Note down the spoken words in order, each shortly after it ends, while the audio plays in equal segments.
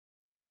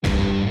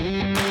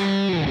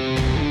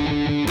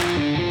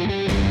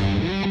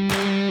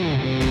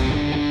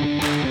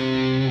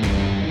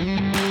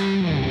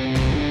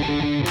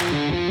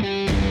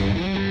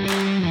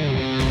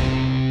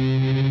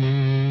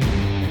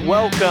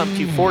Welcome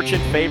to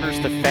Fortune Favors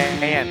the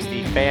Fans,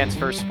 the Fans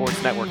First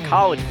Sports Network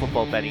college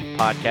football betting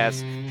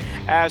podcast.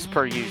 As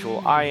per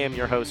usual, I am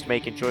your host,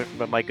 Macon, joined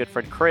by my good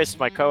friend Chris,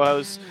 my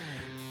co-host.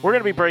 We're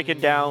going to be breaking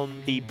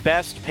down the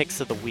best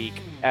picks of the week,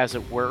 as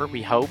it were,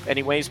 we hope.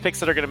 Anyways, picks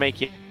that are going to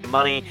make you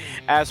money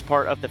as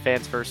part of the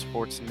Fans First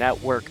Sports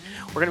Network.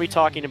 We're going to be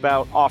talking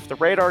about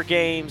off-the-radar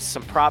games,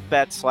 some prop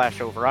bets /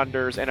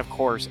 over-unders, and, of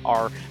course,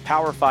 our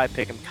Power 5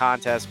 Pick'em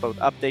contest, both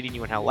updating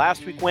you on how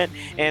last week went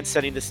and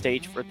setting the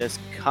stage for this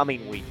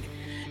coming week.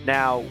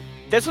 Now,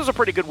 this was a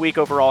pretty good week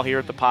overall here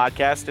at the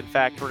podcast. In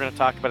fact, we're going to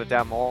talk about it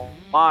down the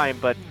line,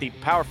 but the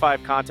Power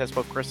 5 contest,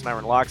 both Chris and I were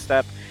in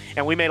lockstep,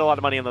 and we made a lot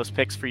of money on those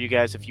picks for you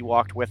guys if you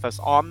walked with us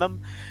on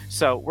them.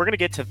 So we're going to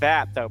get to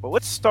that, though. But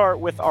let's start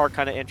with our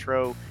kind of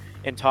intro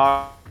and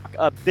talk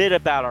a bit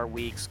about our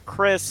weeks.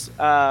 Chris,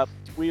 it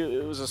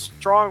was a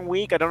strong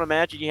week. I don't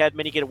imagine you had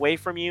many get away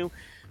from you.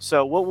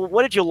 So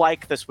what did you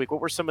like this week? What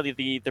were some of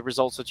the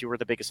results that you were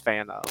the biggest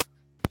fan of?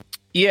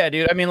 Yeah,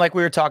 dude. I mean, like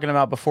we were talking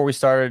about before we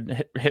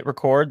started hit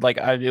record,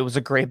 it was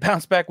a great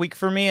bounce back week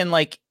for me. And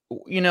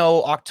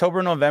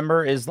October,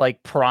 November is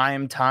like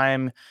prime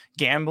time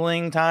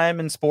gambling time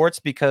in sports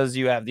because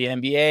you have the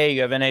NBA,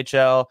 you have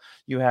NHL,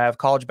 you have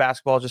college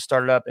basketball just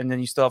started up, and then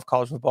you still have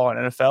college football and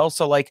NFL.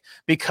 So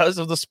because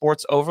of the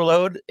sports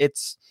overload,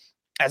 it's,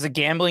 as a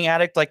gambling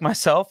addict like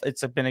myself,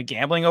 it's been a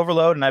gambling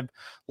overload, and I've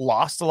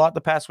lost a lot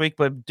the past week.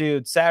 But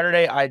dude,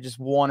 Saturday, I just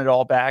won it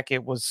all back.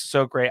 It was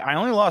so great. I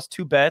only lost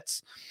 2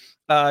 bets.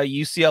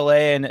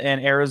 UCLA and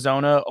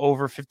Arizona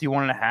over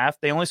 51.5.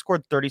 They only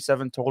scored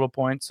 37 total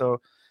points,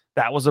 so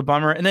that was a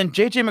bummer. And then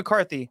JJ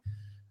McCarthy,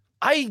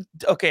 I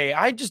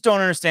just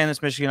don't understand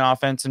this Michigan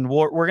offense, and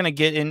we're going to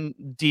get in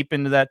deep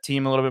into that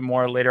team a little bit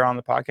more later on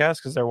the podcast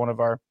because they're one of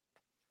our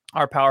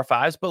Power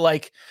Fives.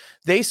 But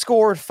they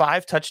scored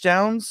 5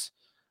 touchdowns,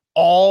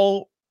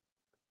 all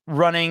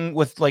rushing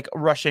with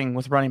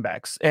running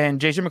backs, and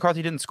JJ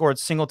McCarthy didn't score a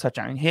single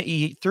touchdown.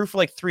 He threw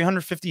for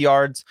 350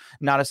 yards,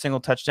 not a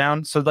single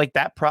touchdown. So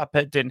that prop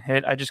bet didn't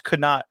hit. I just could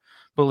not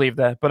believe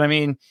that. But I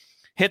mean,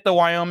 hit the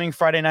Wyoming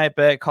Friday night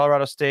bet.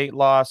 Colorado State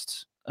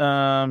lost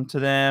to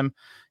them.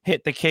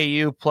 Hit the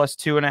KU plus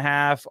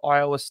 2.5.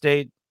 Iowa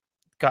State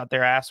got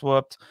their ass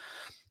whooped.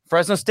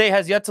 Fresno State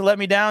has yet to let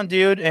me down,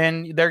 dude,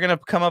 and they're going to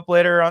come up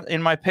later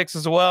in my picks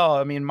as well.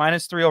 I mean,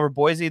 -3 over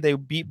Boise. They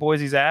beat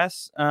Boise's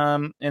ass.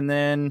 And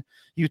then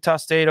Utah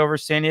State over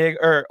San Diego,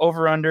 or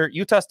over under.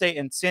 Utah State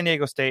and San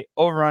Diego State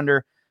over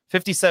under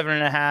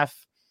 57.5.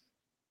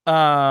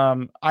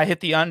 I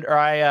hit the under.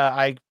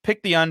 I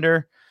picked the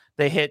under.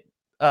 They hit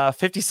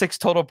 56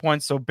 total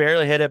points, so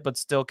barely hit it, but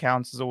still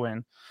counts as a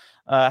win.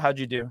 How'd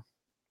you do?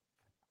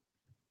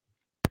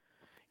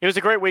 It was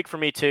a great week for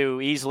me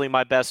too. Easily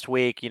my best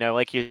week.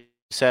 Like you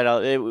said,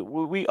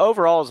 we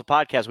overall as a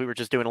podcast, we were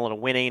just doing a little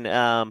winning.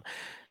 The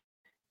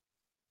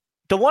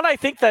one I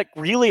think that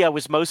really I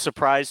was most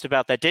surprised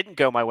about that didn't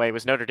go my way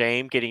was Notre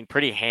Dame getting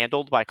pretty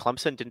handled by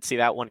Clemson. Didn't see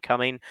that one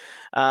coming.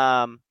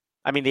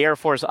 I mean, the Air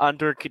Force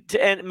under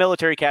and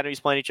military academies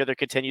playing each other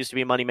continues to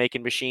be a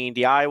money-making machine.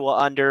 The Iowa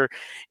under,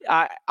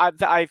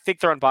 I think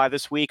they're on bye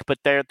this week, but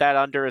that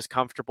under is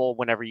comfortable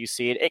whenever you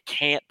see it. It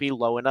can't be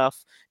low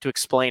enough to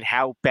explain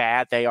how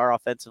bad they are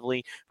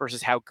offensively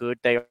versus how good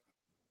they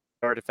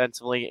are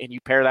defensively. And you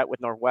pair that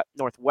with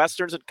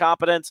Northwestern's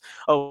incompetence.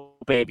 Oh,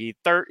 baby,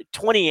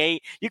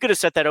 28. You could have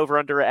set that over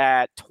under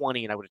at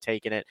 20, and I would have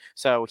taken it.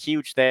 So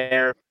huge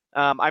there.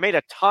 I made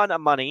a ton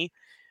of money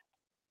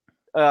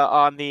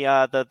on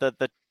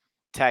the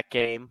Tech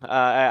game.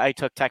 I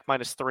took Tech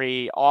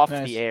 -3 off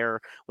the air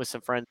with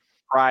some friends.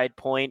 Pride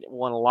Point,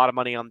 won a lot of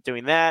money on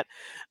doing that.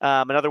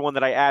 Another one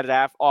that I added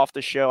off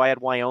the show, I had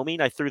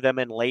Wyoming. I threw them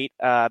in late.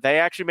 They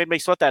actually made me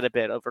sweat that a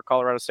bit over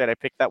Colorado State. I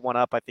picked that one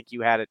up. I think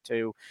you had it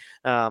too.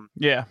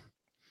 Yeah.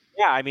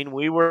 I mean,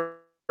 we were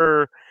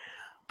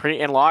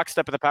pretty in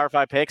lockstep at the Power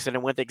 5 picks, and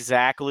it went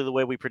exactly the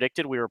way we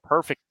predicted. We were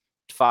perfect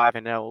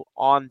 5-0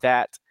 on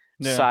that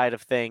side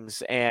of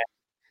things, and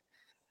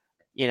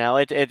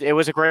it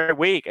was a great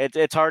week.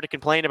 It's hard to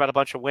complain about a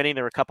bunch of winning.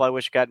 There were a couple I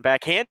wish I'd gotten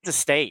back. Kansas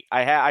State,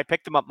 I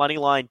picked them up money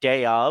line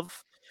day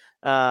of.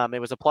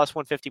 It was a plus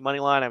 150 money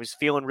line. I was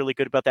feeling really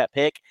good about that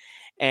pick,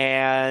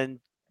 and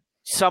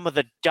some of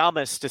the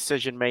dumbest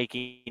decision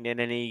making in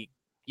any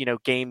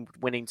game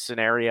winning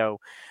scenario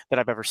that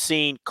I've ever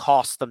seen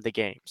cost them the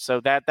game. So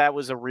that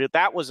was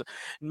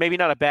maybe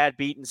not a bad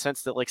beat in the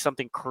sense that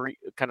something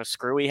kind of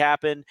screwy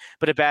happened,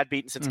 but a bad beat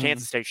in the sense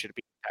Kansas State should have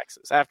beaten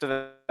Texas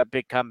after that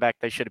big comeback.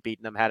 They should have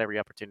beaten them, had every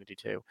opportunity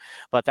to.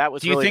 But that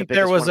was. Do you think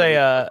there was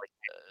a?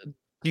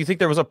 Do you think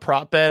there was a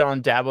prop bet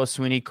on Dabo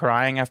Swinney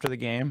crying after the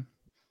game?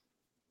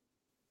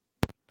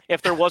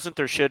 If there wasn't,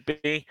 there should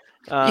be.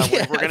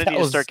 We're going to need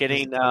to start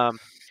getting.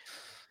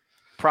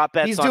 Prop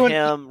bets on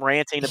him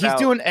ranting about. He's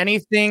doing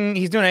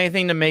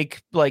anything to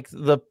make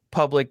the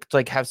public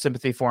have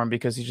sympathy for him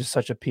because he's just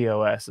such a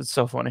POS. It's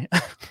so funny.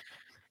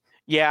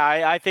 Yeah,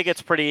 I think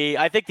it's pretty.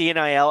 I think the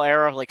NIL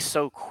era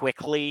so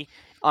quickly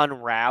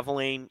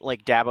unraveling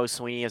Dabo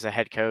Swinney as a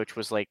head coach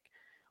was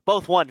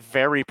both one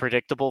very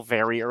predictable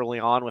very early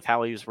on with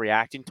how he was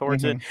reacting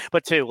towards it, Mhm.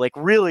 but two, like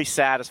really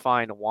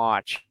satisfying to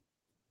watch.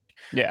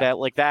 Yeah.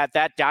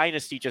 That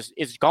dynasty just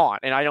is gone,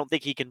 and I don't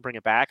think he can bring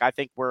it back. I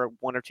think we're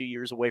 1 or 2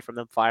 years away from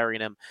them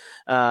firing him,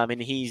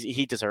 and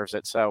he deserves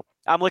it. So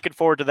I'm looking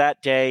forward to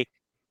that day,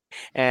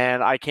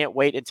 and I can't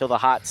wait until the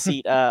hot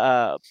seat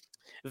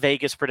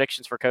Vegas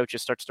predictions for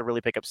coaches starts to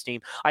really pick up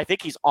steam. I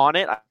think he's on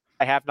it.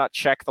 I have not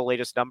checked the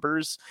latest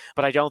numbers,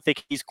 but I don't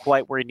think he's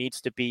quite where he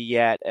needs to be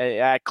yet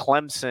at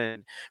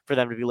Clemson for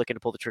them to be looking to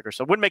pull the trigger.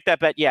 So I wouldn't make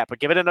that bet yet, but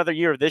give it another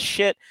year of this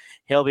shit,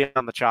 he'll be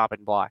on the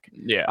chopping block.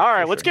 Yeah. All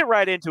right, for let's sure. get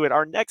right into it.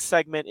 Our next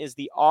segment is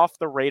the off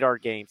the radar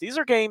games. These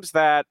are games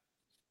that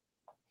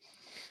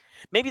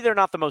maybe they're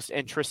not the most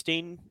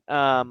interesting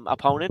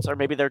opponents, or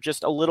maybe they're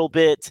just a little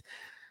bit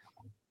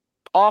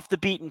off the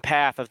beaten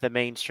path of the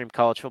mainstream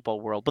college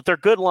football world, but they're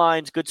good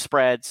lines, good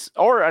spreads,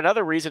 or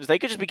another reason is they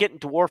could just be getting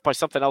dwarfed by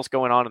something else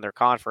going on in their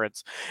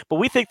conference. But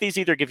we think these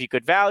either give you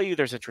good value,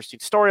 there's interesting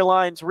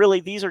storylines. Really,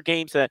 these are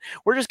games that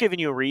we're just giving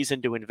you a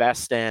reason to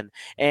invest in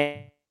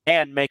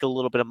and make a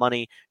little bit of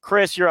money.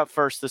 Chris, you're up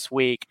first this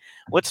week.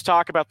 Let's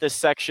talk about this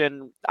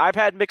section. I've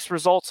had mixed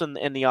results in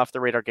the off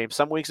the radar game.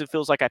 Some weeks it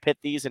feels like I've hit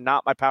these and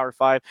not my Power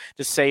Five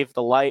to save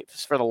the life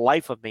for the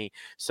life of me.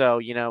 So,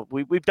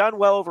 we've done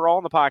well overall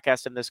in the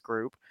podcast in this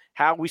group.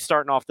 How are we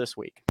starting off this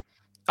week?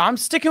 I'm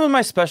sticking with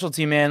my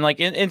specialty, man. Like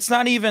it's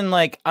not even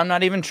like I'm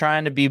not even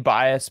trying to be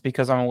biased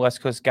because I'm a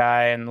West Coast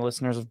guy, and the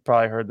listeners have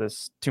probably heard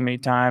this too many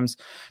times.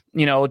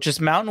 Just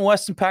Mountain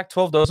West and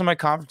Pac-12. Those are my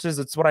conferences.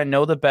 It's what I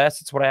know the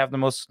best. It's what I have the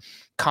most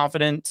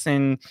confidence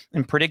in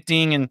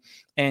predicting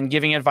and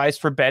giving advice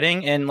for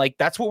betting. And like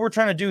that's what we're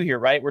trying to do here,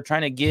 right? We're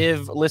trying to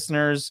give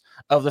listeners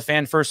of the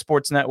Fan First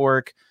Sports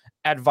Network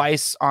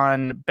advice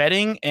on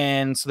betting,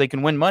 and so they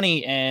can win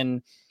money.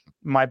 And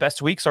my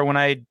best weeks are when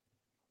I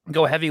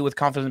go heavy with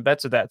confident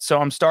bets of that. So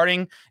I'm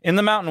starting in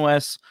the Mountain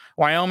West.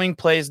 Wyoming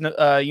plays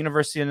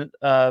University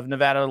of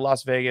Nevada,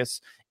 Las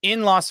Vegas,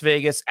 in Las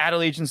Vegas at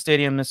Allegiant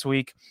Stadium this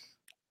week.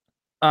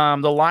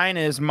 The line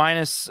is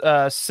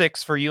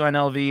 -6 for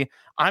UNLV.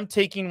 I'm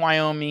taking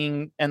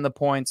Wyoming and the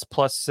points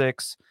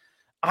 +6.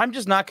 I'm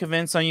just not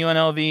convinced on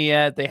UNLV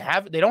yet.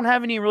 They don't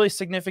have any really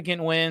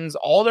significant wins.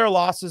 All their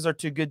losses are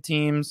to good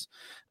teams.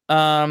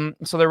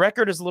 So their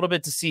record is a little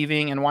bit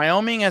deceiving, and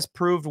Wyoming has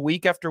proved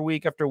week after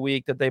week after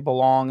week that they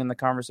belong in the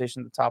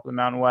conversation at the top of the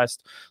Mountain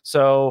West.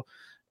 So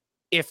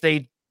if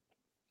they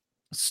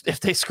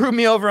screw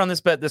me over on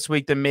this bet this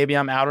week, then maybe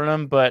I'm out on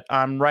them, but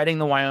I'm riding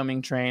the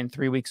Wyoming train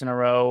 3 weeks in a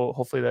row.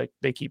 Hopefully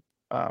they keep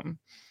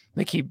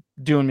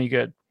doing me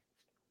good.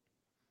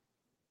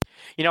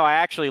 I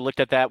actually looked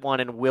at that one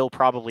and will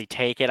probably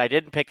take it. I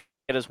didn't pick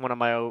it as one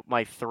of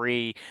my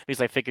three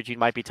because I figured you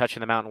might be touching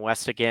the Mountain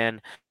West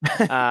again.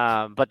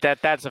 But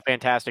that's a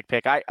fantastic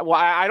pick.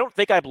 I don't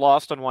think I've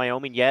lost on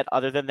Wyoming yet,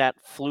 other than that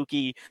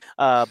fluky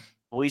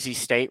Boise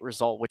State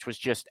result, which was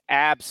just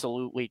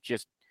absolutely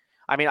just.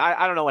 I mean,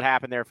 I don't know what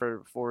happened there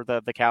for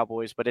the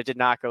Cowboys, but it did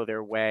not go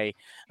their way.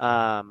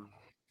 But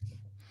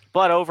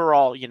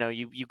overall,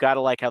 you got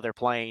to like how they're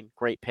playing.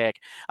 Great pick.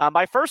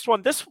 My first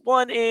one. This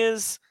one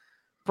is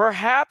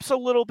perhaps a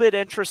little bit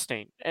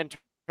interesting in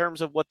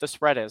terms of what the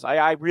spread is.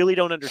 I really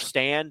don't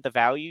understand the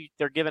value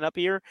they're giving up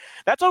here.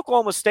 That's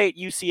Oklahoma State,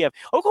 UCF.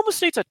 Oklahoma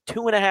State's a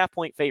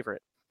 2.5-point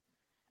favorite.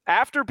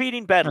 After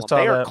beating Bedlam,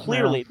 they are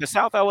clearly, the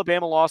South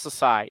Alabama loss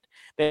aside,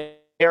 they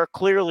are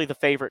clearly the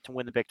favorite to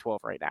win the Big 12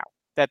 right now.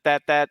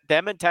 That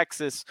them and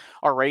Texas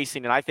are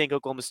racing, and I think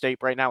Oklahoma State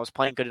right now is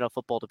playing good enough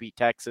football to beat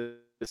Texas.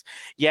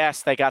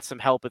 Yes, they got some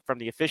help from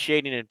the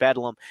officiating in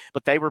Bedlam,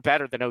 but they were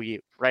better than OU,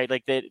 right?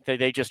 Like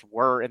they just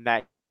were in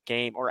that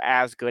game, or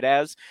as good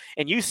as.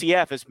 And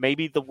UCF is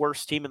maybe the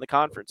worst team in the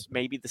conference,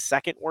 maybe the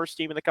second worst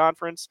team in the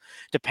conference,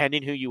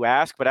 depending who you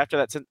ask. But after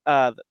that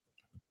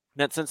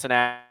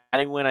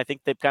Cincinnati win, I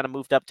think they've kind of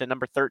moved up to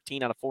number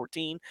 13 out of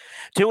 14.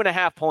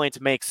 2.5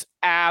 points makes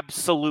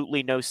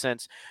absolutely no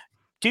sense.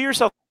 Do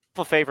yourself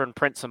a favor and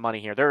print some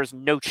money here. There is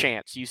no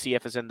chance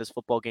UCF is in this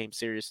football game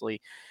seriously.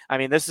 I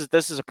mean, this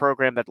is a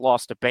program that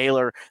lost to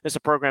Baylor. This is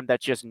a program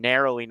that just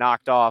narrowly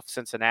knocked off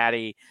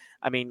Cincinnati.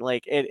 I mean,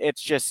 like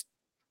it's just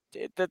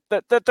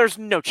that there's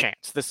no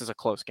chance this is a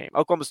close game.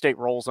 Oklahoma State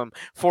rolls them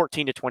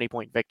 14 to 20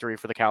 point victory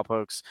for the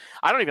Cowpokes.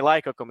 I don't even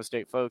like Oklahoma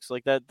State folks.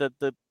 Like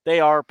they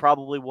are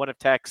probably one of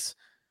Tech's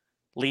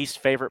least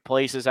favorite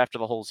places after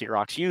the whole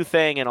Xerox U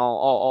thing and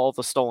all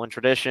the stolen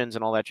traditions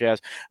and all that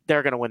jazz.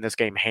 They're going to win this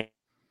game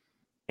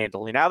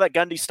handily. Now that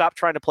Gundy stopped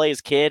trying to play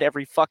his kid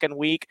every fucking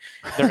week,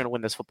 they're going to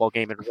win this football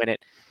game and win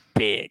it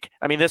big.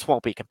 I mean, this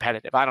won't be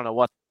competitive. I don't know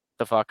what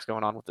the fuck's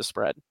going on with the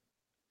spread.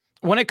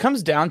 When it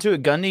comes down to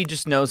it, Gundy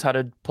just knows how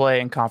to play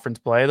in conference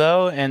play,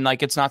 though, and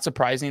like it's not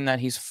surprising that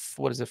he's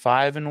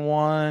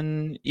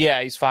 5-1.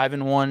 Yeah, he's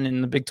 5-1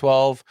 in the Big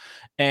 12,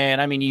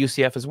 and I mean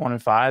UCF is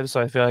 1-5.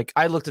 So I feel like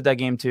I looked at that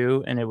game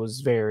too, and it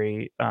was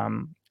very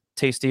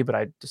tasty, but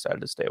I decided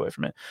to stay away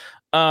from it.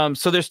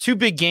 So there's two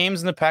big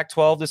games in the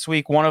Pac-12 this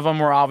week. One of them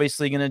we're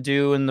obviously going to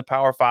do in the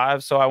Power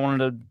Five, so I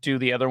wanted to do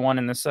the other one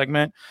in this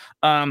segment.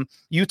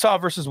 Utah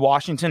versus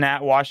Washington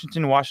at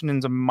Washington.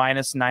 Washington's a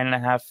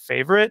 -9.5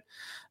 favorite.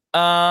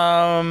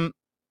 I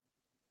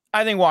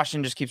think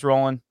Washington just keeps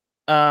rolling.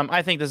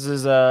 I think this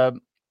is a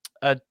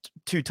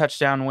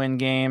 2-touchdown win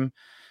game.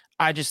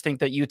 I just think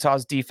that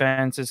Utah's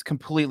defense is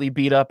completely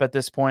beat up at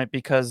this point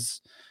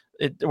because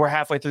we're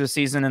halfway through the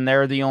season and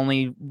they're the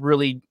only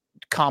really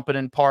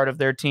competent part of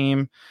their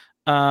team.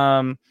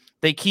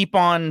 They keep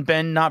on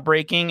bend not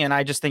breaking, and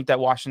I just think that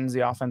Washington's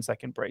the offense that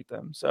can break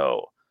them.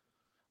 So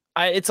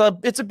it's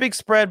a big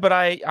spread, but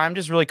I'm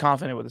just really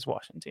confident with this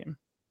Washington team.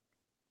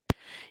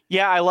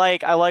 Yeah, I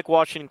like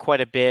Washington quite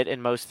a bit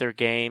in most of their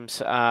games.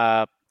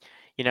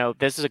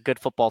 This is a good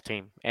football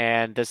team,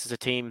 and this is a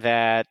team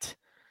that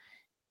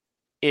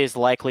is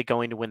likely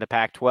going to win the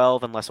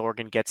Pac-12 unless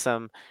Oregon gets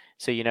them.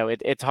 So,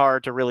 it's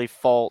hard to really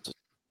fault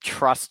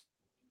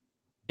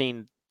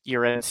trusting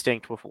your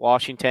instinct with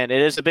Washington.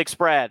 It is a big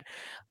spread.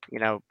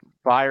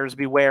 Buyers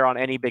beware on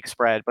any big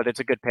spread, but it's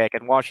a good pick.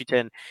 And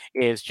Washington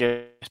is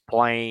just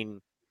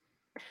playing.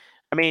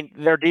 I mean,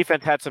 their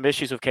defense had some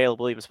issues with Caleb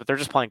Williams, but they're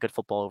just playing good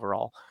football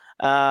overall.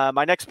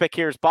 My next pick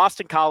here is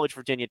Boston College,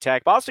 Virginia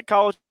Tech. Boston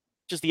College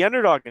is the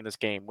underdog in this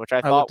game, which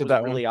I thought was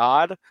really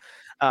odd.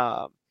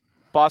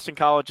 Boston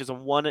College is a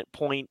 1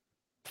 point,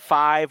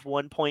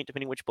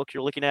 depending which book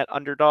you're looking at,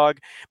 underdog.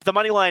 But the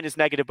money line is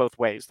negative both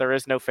ways. There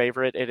is no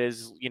favorite. It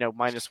is,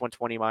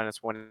 -120,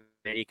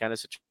 -180 kind of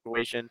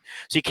situation.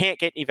 So you can't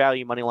get any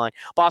value money line.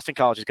 Boston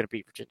College is going to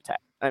beat Virginia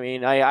Tech. I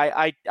mean,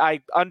 I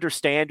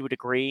understand to a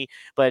degree,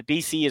 but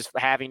BC is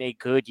having a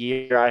good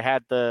year.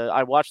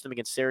 I watched them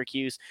against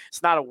Syracuse.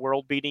 It's not a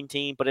world-beating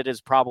team, but it is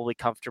probably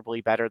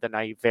comfortably better than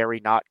a very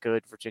not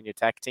good Virginia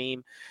Tech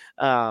team.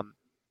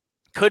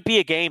 Could be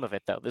a game of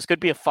it, though. This could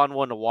be a fun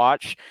one to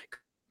watch.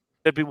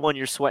 Could be one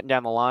you're sweating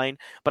down the line.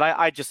 But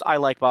I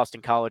like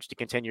Boston College to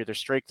continue their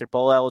streak. They're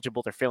bowl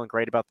eligible. They're feeling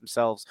great about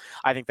themselves.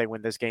 I think they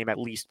win this game at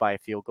least by a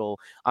field goal.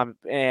 And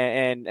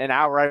an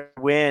outright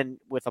win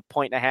with a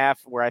 1.5,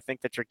 where I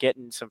think that you're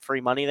getting some free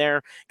money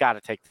there. Got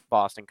to take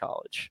Boston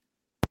College.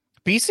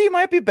 BC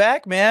might be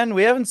back, man.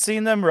 We haven't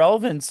seen them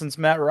relevant since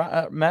Matt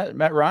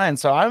Ryan.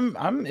 So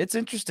it's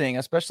interesting,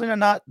 especially in a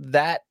not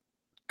that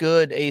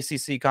good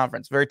ACC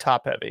conference, very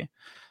top heavy.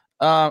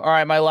 All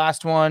right, my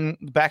last one,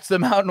 back to the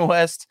Mountain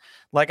West.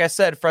 Like I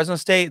said, Fresno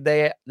State,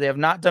 they have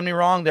not done me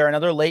wrong. They're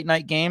another late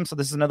night game, so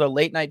this is another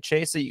late night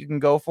chase that you can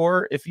go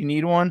for if you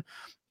need one.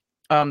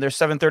 They're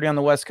 7:30 on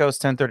the West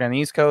Coast, 10:30 on the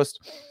East Coast.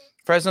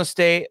 Fresno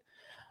State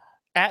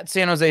at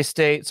San Jose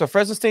State. So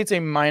Fresno State's a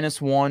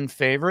 -1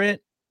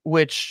 favorite,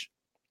 which,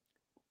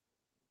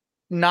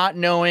 not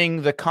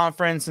knowing the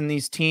conference and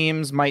these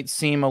teams, might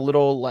seem a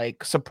little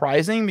like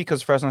surprising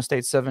because Fresno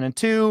State's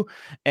 7-2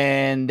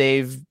 and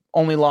they've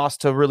only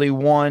lost to really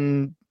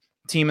one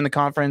team in the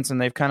conference,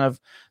 and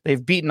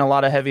they've beaten a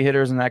lot of heavy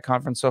hitters in that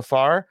conference so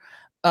far.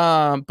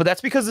 But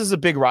that's because this is a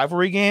big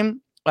rivalry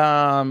game.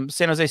 San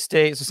Jose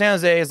State. So San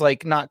Jose is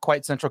like not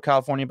quite Central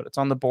California, but it's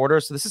on the border.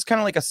 So this is kind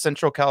of like a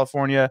Central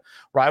California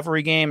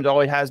rivalry game. It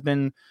always has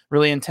been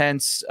really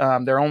intense.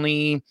 They're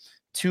only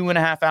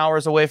 2.5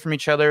 hours away from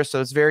each other,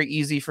 so it's very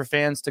easy for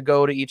fans to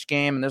go to each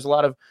game. And there's a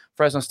lot of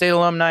Fresno State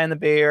alumni in the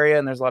Bay Area,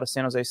 and there's a lot of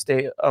San Jose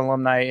State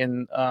alumni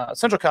in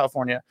Central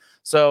California.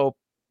 So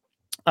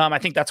I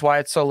think that's why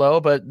it's so low.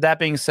 But that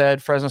being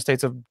said, Fresno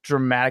State's a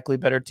dramatically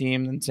better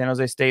team than San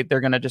Jose State. They're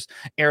going to just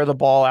air the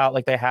ball out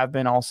like they have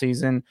been all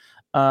season.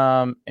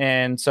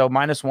 And so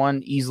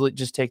 -1, easily,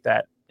 just take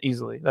that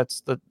easily.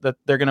 That's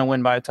they're going to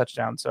win by a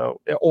touchdown,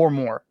 so, or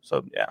more.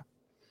 So yeah.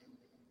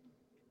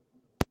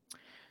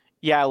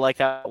 Yeah, I like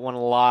that one a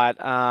lot.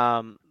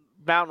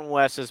 Mountain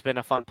West has been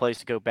a fun place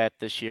to go bet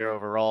this year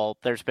overall.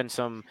 There's been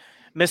some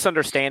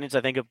misunderstandings,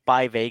 I think,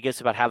 by Vegas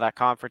about how that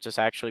conference has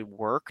actually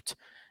worked,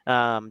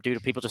 due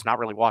to people just not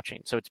really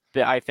watching. So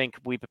I think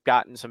we've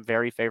gotten some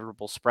very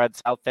favorable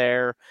spreads out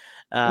there.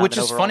 Which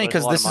is funny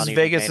because this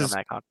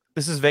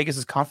is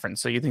Vegas's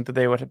conference. So you think that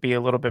they would be a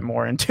little bit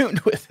more in tune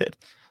with it.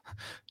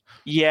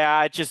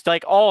 Yeah, just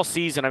like all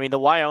season. I mean, the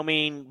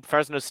Wyoming,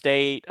 Fresno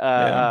State,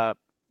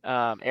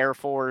 Air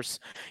Force,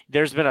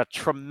 there's been a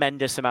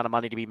tremendous amount of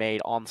money to be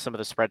made on some of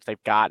the spreads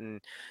they've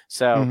gotten.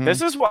 So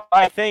This is what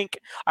I think.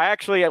 I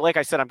actually, like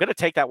I said, I'm going to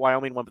take that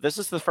Wyoming one, but this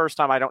is the first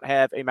time I don't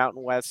have a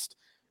Mountain West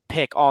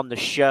pick on the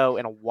show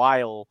in a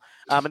while.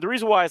 And the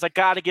reason why is I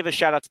got to give a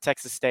shout out to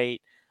Texas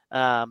State.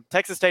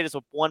 Texas State is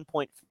a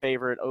 1-point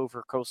favorite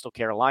over Coastal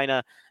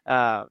Carolina.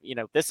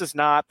 This is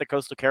not the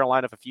Coastal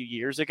Carolina of a few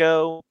years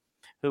ago,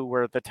 who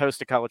were the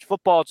toast of college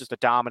football, just a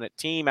dominant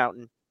team out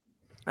in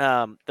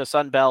the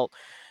Sun Belt.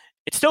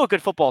 It's still a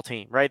good football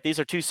team, right? These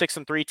are 2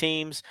 6-3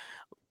 teams.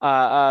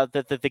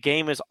 The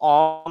game is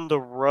on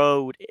the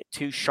road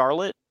to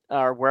Charlotte,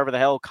 or wherever the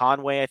hell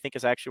Conway, I think,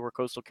 is actually where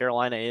Coastal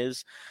Carolina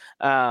is.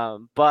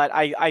 But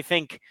I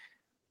think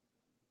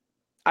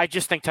I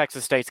just think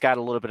Texas State's got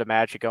a little bit of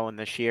magic going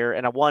this year,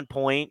 and a 1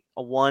 point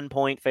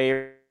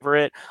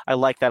favorite. I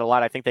like that a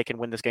lot. I think they can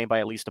win this game by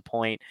at least a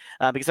point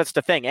because that's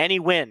the thing. Any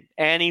win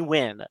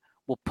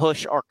will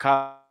push our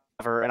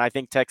cover, and I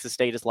think Texas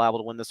State is liable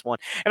to win this one.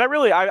 And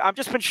I've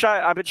just been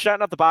I've been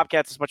shouting out the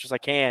Bobcats as much as I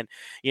can.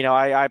 You know,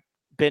 I've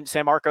been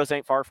San Marcos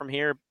ain't far from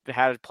here.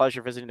 Had a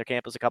pleasure visiting their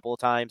campus a couple of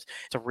times.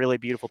 It's a really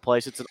beautiful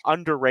place. It's an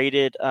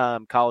underrated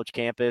college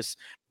campus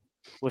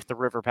with the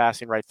river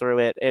passing right through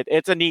it.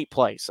 It's a neat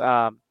place.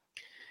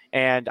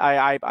 And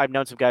I've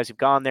known some guys who've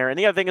gone there. And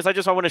the other thing is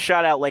I want to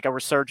shout out like a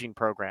resurging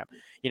program.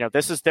 You know,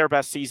 this is their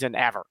best season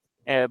ever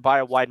by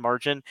a wide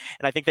margin.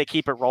 And I think they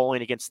keep it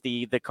rolling against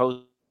the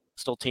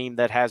Coastal team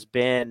that has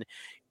been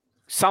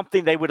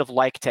something they would have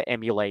liked to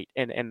emulate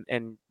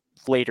in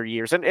later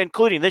years, and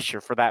including this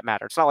year for that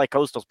matter. It's not like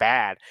Coastal's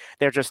bad.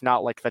 They're just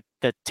not like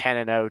the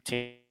 10-0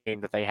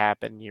 team that they have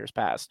been in years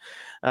past.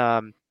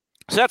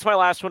 So that's my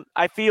last one.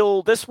 I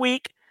feel this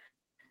week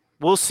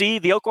we'll see.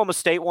 The Oklahoma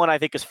State one I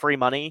think is free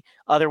money.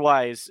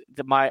 Otherwise,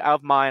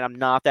 I'm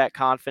not that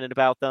confident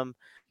about them.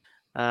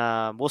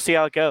 We'll see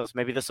how it goes.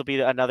 Maybe this will be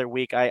another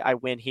week I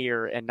win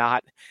here and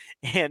not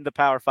in the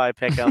Power 5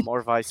 pick'em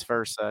or vice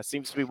versa.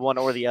 Seems to be one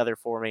or the other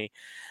for me.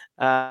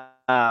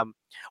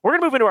 We're going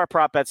to move into our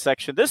prop bet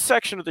section. This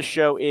section of the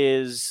show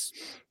is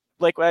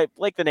like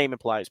the name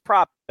implies,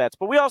 prop bets,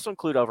 but we also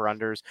include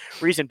over-unders.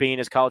 Reason being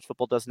is college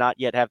football does not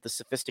yet have the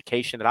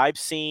sophistication that I've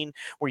seen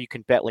where you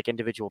can bet like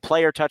individual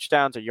player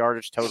touchdowns or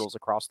yardage totals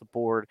across the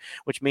board,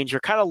 which means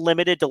you're kind of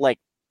limited to like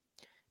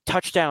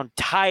touchdown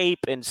type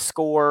and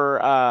score,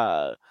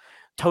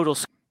 total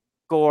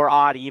score,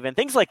 odd, even,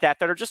 things like that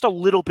are just a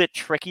little bit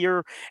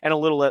trickier and a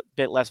little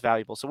bit less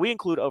valuable. So we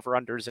include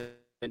over-unders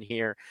in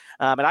here.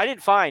 And I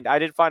didn't find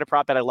a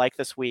prop that I like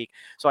this week,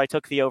 so I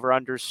took the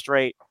over-unders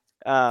straight.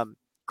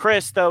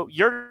 Chris, though,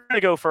 you're going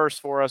to go first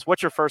for us.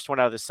 What's your first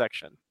one out of this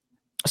section?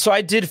 So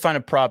I did find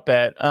a prop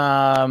bet.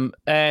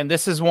 And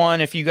this is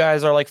one, if you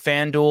guys are like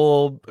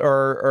FanDuel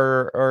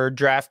or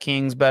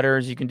DraftKings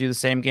bettors, you can do the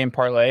same game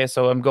parlay.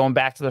 So I'm going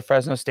back to the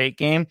Fresno State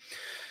game.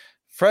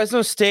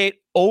 Fresno State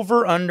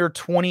over under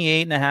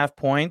 28.5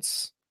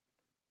 points.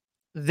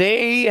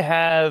 They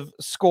have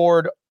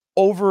scored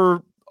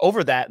over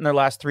that in their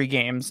last 3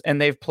 games,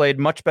 and they've played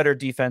much better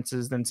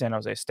defenses than San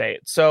Jose State.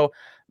 So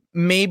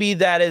maybe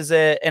that is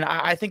it. And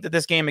I think that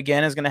this game,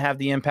 again, is going to have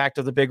the impact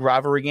of the big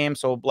rivalry game.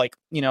 So, like,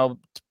 you know,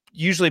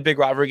 usually big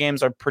rivalry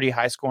games are pretty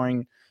high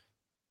scoring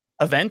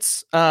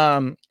events.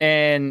 And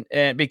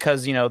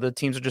because, you know, the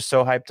teams are just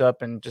so hyped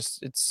up and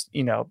just, it's,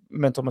 you know,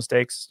 mental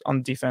mistakes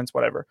on defense,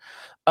 whatever.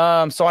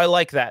 So I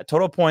like that.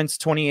 Total points,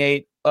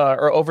 28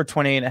 or over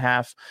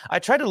 28.5. I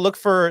tried to look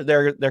for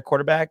their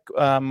quarterback,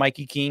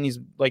 Mikey Keene. He's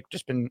like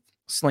just been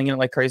slinging it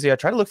like crazy. I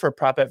tried to look for a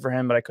prop bet for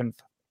him, but I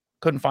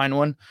couldn't find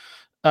one.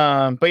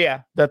 But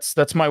yeah,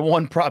 that's my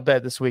one prop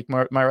bet this week.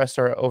 My rest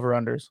are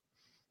over-unders.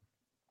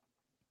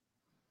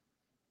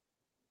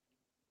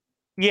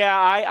 Yeah,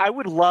 I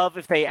would love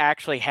if they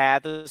actually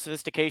had the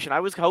sophistication. I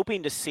was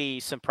hoping to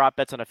see some prop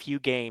bets on a few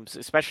games,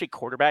 especially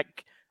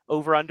quarterback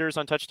over-unders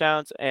on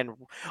touchdowns. And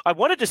I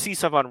wanted to see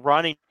some on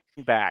running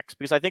backs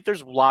because I think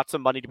there's lots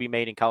of money to be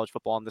made in college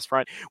football on this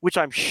front, which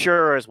I'm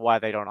sure is why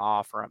they don't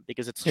offer them,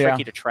 because it's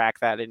tricky to track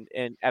that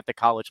in at the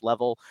college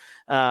level.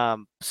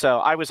 So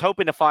I was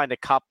hoping to find a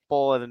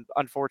couple, and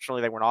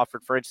unfortunately they weren't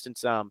offered. For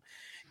instance,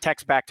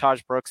 Tech's back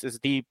Taj Brooks is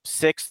the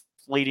 6th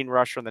leading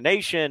rusher in the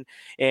nation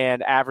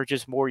and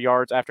averages more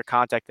yards after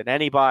contact than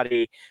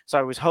anybody. So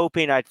I was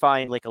hoping I'd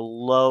find like a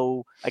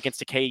low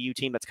against a KU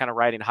team that's kind of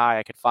riding high.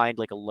 I could find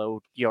like a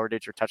low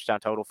yardage or touchdown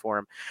total for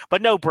him,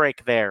 but no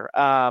break there.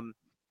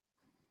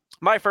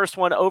 My first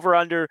one, over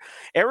under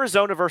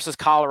Arizona versus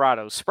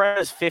Colorado. Spread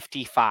is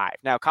 55.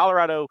 Now,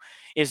 Colorado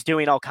is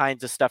doing all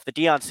kinds of stuff. The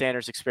Deion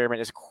Sanders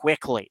experiment is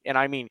quickly, and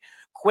I mean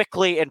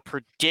quickly and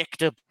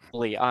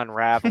predictably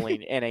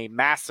unraveling in a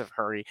massive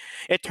hurry.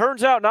 It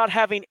turns out not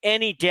having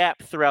any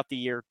depth throughout the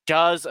year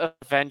does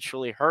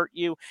eventually hurt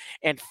you,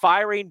 and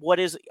firing what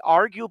is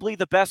arguably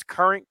the best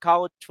current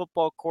college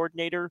football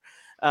coordinator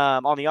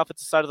on the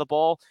offensive side of the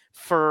ball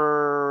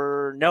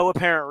for no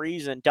apparent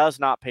reason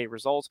does not pay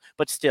results.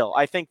 But still,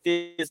 I think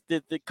the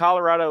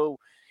Colorado,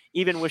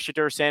 even with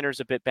Shedeur Sanders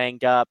a bit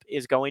banged up,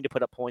 is going to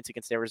put up points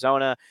against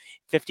Arizona.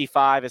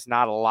 55 is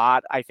not a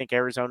lot. I think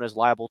Arizona is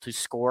liable to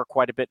score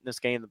quite a bit in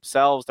this game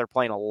themselves. They're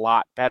playing a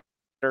lot better.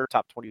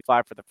 Top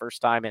 25 for the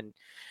first time in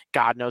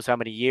God knows how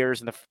many years,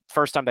 and the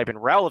first time they've been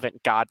relevant in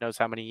God knows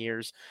how many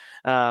years.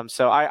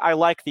 So I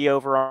like the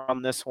over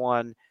on this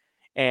one.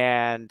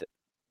 And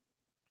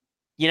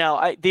you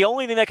know, the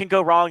only thing that can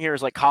go wrong here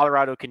is like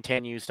Colorado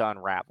continues to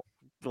unravel.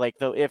 Like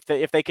if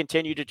they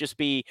continue to just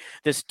be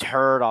this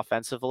turd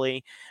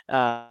offensively,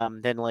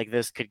 then like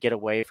this could get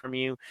away from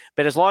you.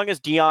 But as long as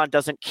Deion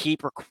doesn't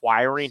keep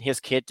requiring his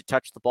kid to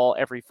touch the ball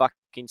every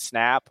fucking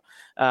snap,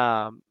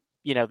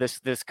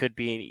 this could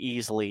be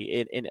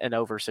easily in an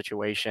over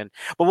situation,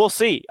 but we'll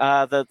see.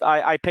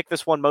 I picked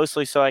this one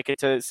mostly so I get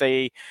to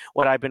say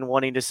what I've been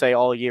wanting to say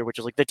all year, which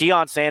is like the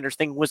Deion Sanders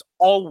thing was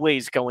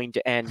always going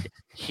to end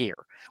here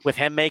with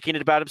him making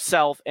it about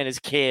himself and his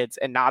kids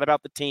and not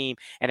about the team,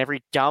 and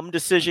every dumb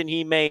decision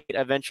he made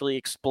eventually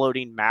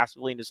exploding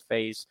massively in his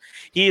face.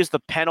 He is the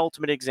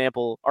ultimate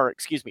example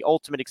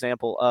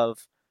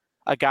of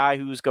a guy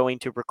who's going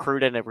to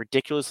recruit at a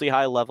ridiculously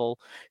high level,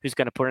 who's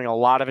going to put in a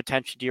lot of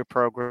attention to your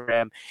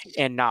program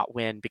and not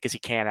win because he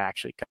can't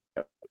actually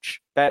coach.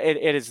 That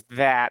it is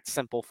that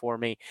simple for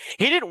me.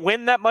 He didn't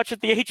win that much at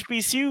the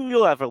HBCU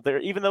level there,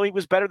 even though he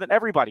was better than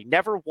everybody.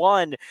 Never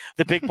won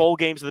the big bowl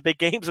games, the big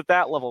games at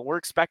that level. We're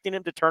expecting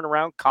him to turn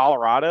around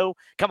Colorado.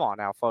 Come on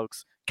now,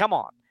 folks. Come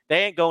on.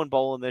 They ain't going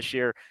bowling this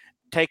year.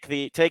 Take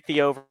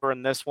the over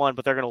in this one,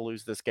 but they're going to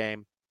lose this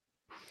game.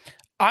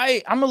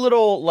 I'm a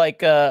little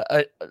like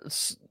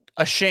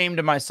ashamed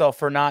of myself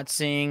for not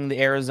seeing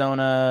the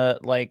Arizona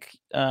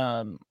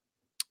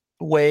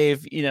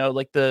wave,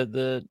 like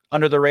the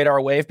under the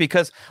radar wave,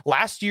 because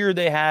last year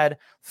they had,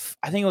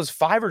 I think it was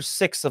 5 or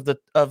 6 of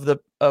the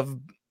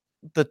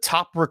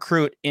top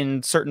recruit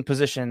in certain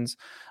positions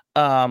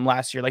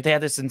last year. Like they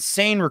had this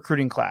insane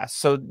recruiting class.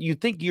 So you'd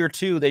think year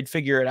 2 they'd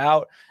figure it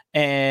out,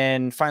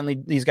 and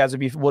finally these guys would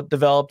be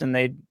developed and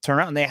they turn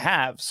around, and they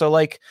have. So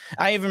like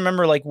I even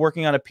remember like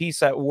working on a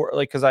piece at work,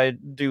 like because I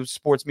do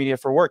sports media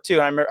for work too.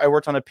 I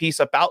worked on a piece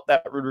about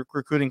that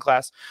recruiting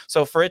class.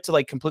 So for it to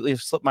like completely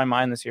slip my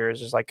mind this year is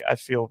just like, I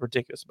feel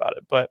ridiculous about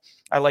it, but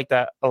I like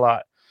that a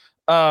lot.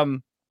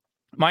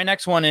 My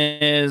next one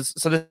is,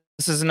 so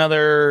this is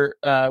another,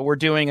 we're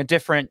doing a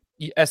different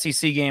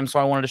SEC game, so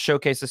I wanted to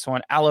showcase this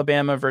one.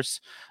 Alabama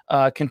versus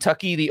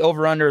Kentucky. The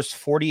over-under is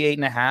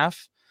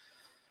 48.5.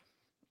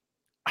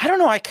 I don't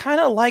know. I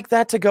kind of like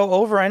that to go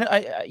over. I know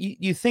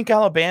you think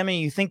Alabama,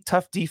 you think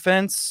tough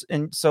defense,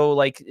 and so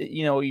like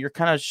you're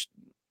kind of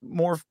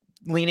more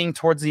leaning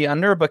towards the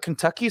under. But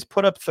Kentucky's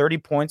put up 30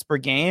 points per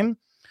game.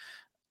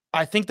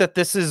 I think that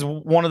this is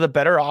one of the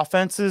better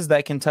offenses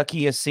that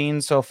Kentucky has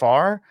seen so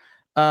far.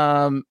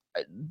 Jalen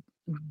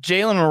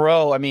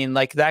Moreau, I mean,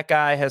 like that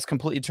guy has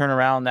completely turned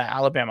around that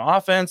Alabama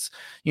offense.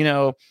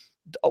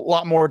 A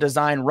lot more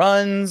design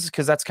runs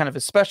because that's kind of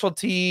his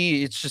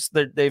specialty. It's just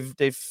that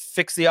they've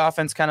fixed the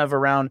offense kind of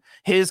around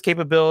his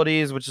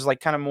capabilities, which is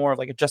like kind of more of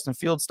like a Justin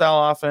Fields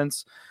style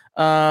offense.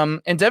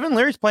 And Devin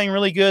Leary's playing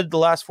really good the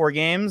last 4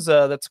 games.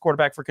 That's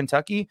quarterback for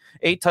Kentucky.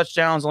 8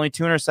 touchdowns, only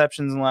 2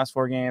 interceptions in the last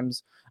 4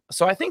 games.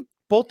 So I think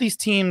both these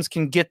teams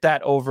can get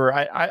that over.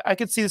 I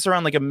could see this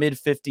around like a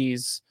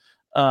mid-50s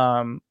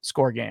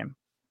score game.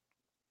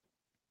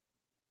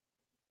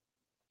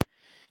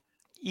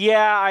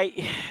 Yeah,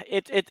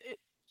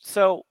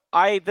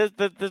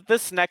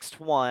 this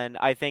next one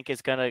I think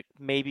is gonna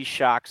maybe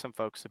shock some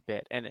folks a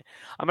bit, and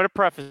I'm gonna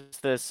preface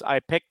this. I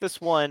picked this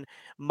one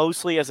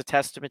mostly as a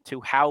testament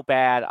to how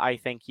bad I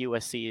think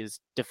USC is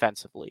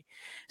defensively.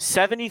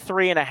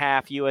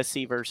 73.5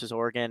 USC versus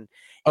Oregon.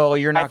 Oh,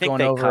 you're not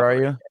going over, are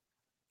you?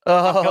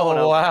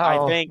 Oh,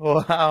 wow! I think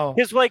wow.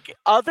 Because like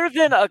other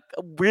than a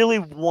really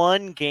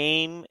one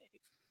game,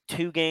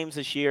 2 games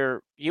this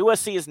year,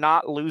 USC is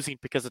not losing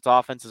because its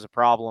offense is a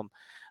problem.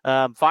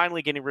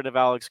 Finally getting rid of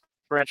Alex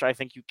Grinch, I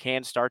think you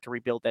can start to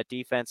rebuild that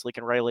defense.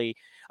 Lincoln Riley,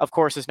 of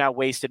course, has now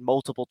wasted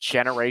multiple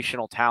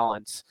generational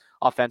talents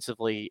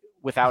offensively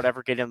without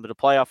ever getting them to the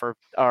playoff or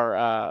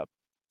a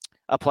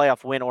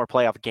playoff win or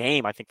playoff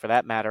game, I think, for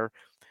that matter.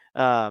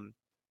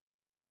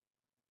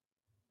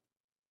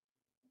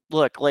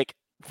 Look, like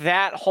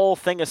that whole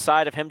thing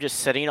aside of him just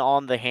sitting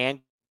on the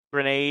hand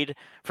grenade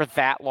for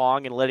that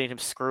long and letting him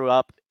screw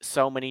up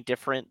so many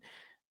different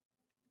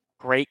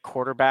great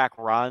quarterback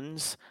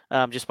runs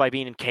just by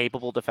being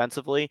incapable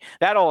defensively.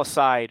 That all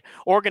aside,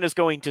 Oregon is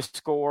going to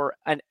score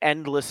an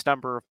endless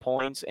number of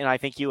points, and I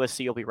think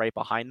USC will be right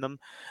behind them.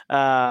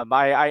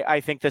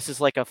 I think this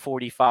is like a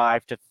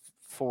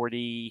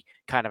 45-40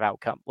 kind of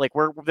outcome. Like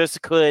this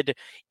could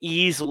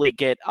easily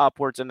get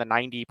upwards in the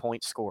 90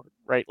 points scored,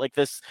 right? Like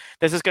this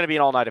is going to be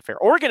an all-night affair.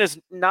 Oregon is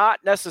not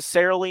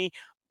necessarily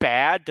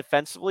bad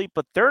defensively,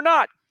 but they're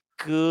not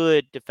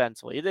good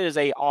defensively. It is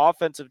a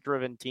offensive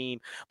driven team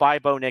by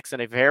Bo Nix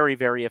and a very,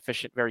 very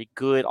efficient, very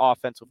good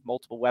offense with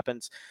multiple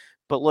weapons.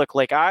 But look,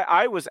 like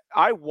I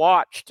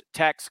watched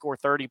Tech score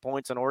 30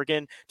 points on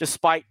Oregon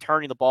despite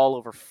turning the ball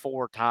over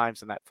 4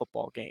 times in that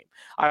football game.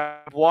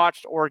 I've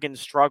watched Oregon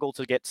struggle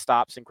to get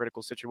stops in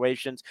critical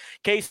situations.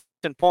 Case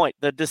in point,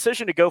 the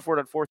decision to go for it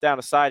on 4th down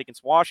aside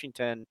against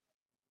Washington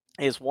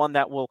is one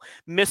that will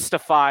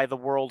mystify the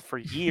world for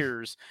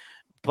years.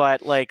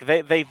 But like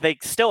they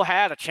still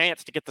had a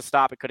chance to get the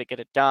stop and couldn't get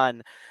it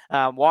done.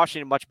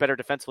 Washington much better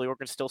defensively.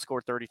 Oregon still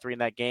scored 33 in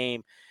that game.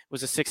 It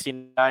was a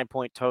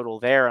 69-point total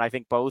there, and I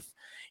think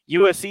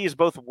USC is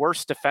both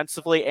worse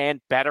defensively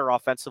and better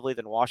offensively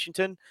than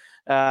Washington.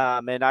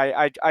 And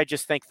I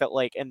just think that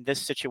like in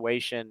this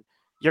situation,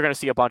 you're going to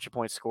see a bunch of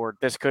points scored.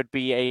 This could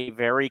be a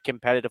very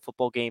competitive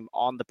football game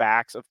on the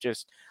backs of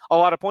just a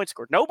lot of points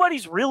scored.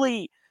 Nobody's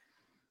really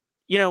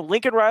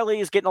Lincoln Riley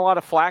is getting a lot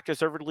of flack,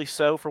 deservedly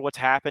so, for what's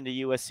happened to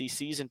USC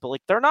season, but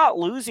like they're not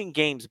losing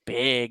games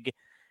big.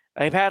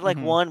 They've had like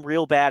one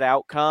real bad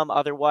outcome.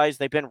 Otherwise,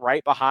 they've been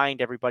right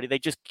behind everybody.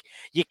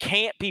 You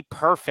can't be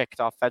perfect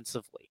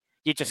offensively.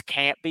 You just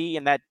can't be,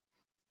 and that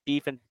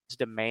defense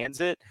demands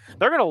it.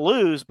 They're going to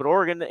lose, but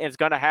Oregon is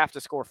going to have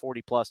to score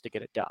 40 plus to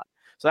get it done.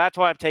 So that's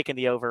why I'm taking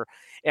the over.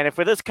 And if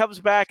this comes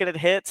back and it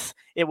hits,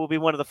 it will be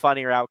one of the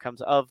funnier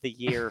outcomes of the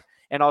year,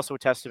 and also a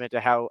testament to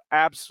how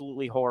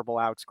absolutely horrible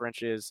Alex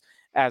Grinch is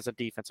as a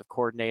defensive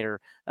coordinator.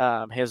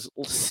 His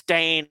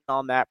stain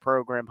on that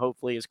program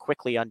hopefully is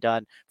quickly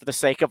undone for the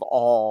sake of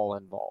all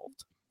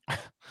involved.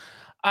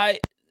 I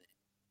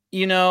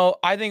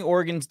think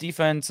Oregon's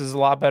defense is a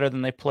lot better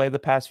than they played the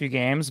past few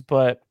games,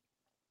 but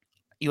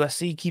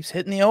USC keeps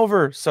hitting the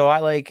over. So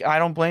I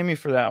don't blame you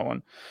for that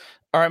one.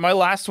 All right, my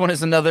last one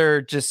is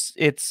another,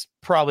 it's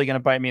probably going to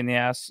bite me in the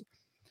ass.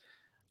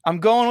 I'm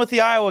going with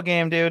the Iowa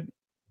game, dude.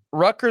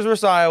 Rutgers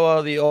versus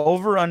Iowa, the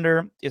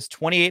over-under is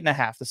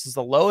 28.5. This is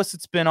the lowest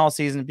it's been all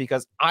season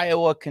because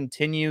Iowa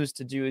continues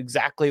to do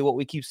exactly what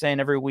we keep saying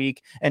every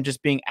week and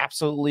just being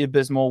absolutely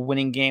abysmal,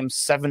 winning games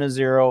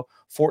 7-0,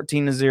 14-0,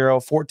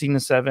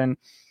 14-7.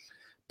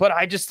 But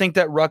I just think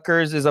that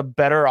Rutgers is a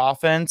better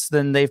offense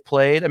than they've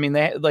played. I mean,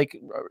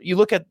 you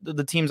look at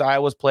the teams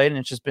Iowa's played, and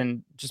it's just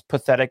been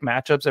pathetic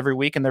matchups every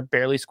week, and they're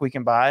barely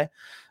squeaking by.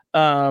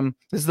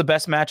 This is the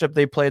best matchup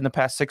they played in the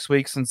past 6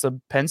 weeks since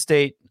the Penn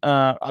State,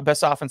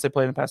 best offense they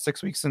played in the past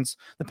 6 weeks since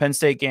the Penn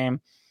State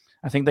game.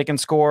 I think they can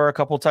score a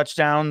couple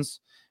touchdowns,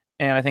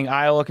 and I think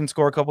Iowa can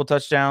score a couple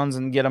touchdowns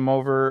and get them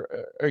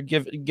over, or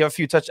give a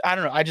few touch. I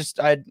don't know. I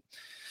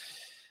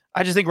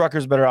just think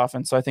Rutgers is better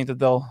offense, so I think that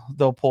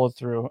they'll pull it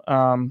through.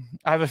 I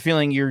have a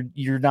feeling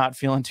you're not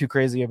feeling too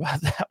crazy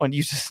about that one.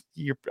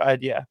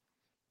 Yeah.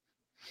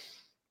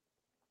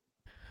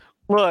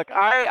 Look,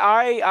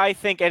 I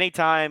think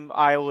anytime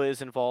Iowa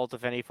is involved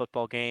with any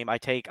football game, I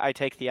take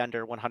the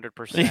under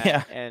 100%,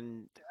 Yeah.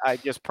 and I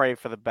just pray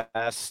for the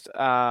best.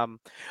 I'm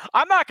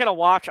not gonna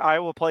watch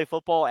Iowa play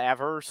football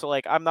ever, so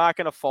like I'm not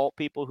gonna fault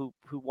people who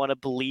want to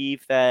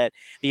believe that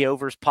the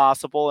over's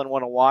possible and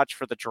want to watch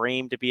for the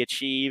dream to be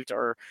achieved,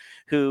 or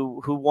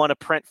who want to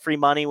print free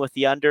money with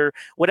the under.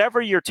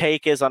 Whatever your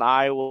take is on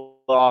Iowa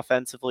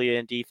offensively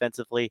and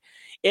defensively,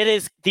 it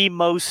is the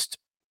most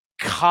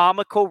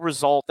comical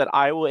result that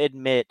I will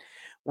admit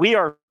we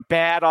are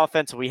bad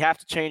offensive. We have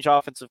to change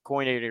offensive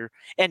coordinator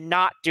and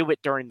not do it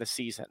during the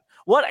season.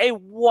 What a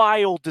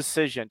wild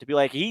decision to be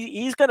like,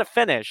 he's going to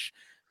finish.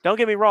 Don't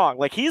get me wrong.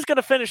 Like, he's going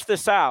to finish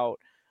this out,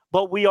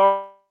 but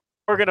we're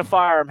going to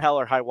fire him hell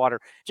or high water.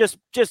 Just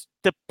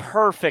the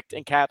perfect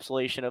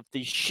encapsulation of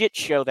the shit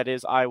show that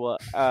is Iowa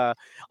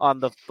on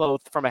the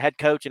both from a head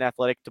coach and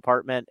athletic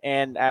department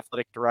and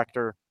athletic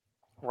director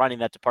running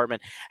that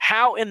department.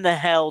 How in the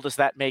hell does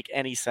that make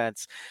any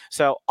sense?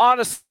 So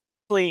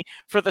honestly,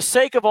 for the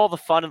sake of all the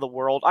fun in the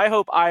world, I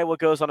hope Iowa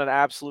goes on an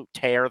absolute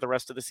tear the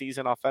rest of the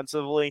season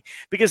offensively,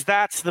 because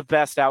that's the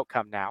best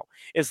outcome now,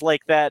 is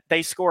like that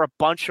they score a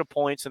bunch of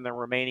points in the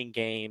remaining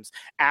games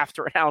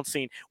after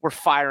announcing we're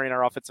firing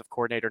our offensive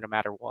coordinator no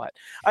matter what.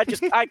 I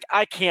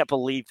can't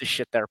believe the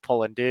shit they're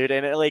pulling, dude.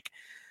 And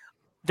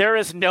there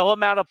is no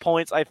amount of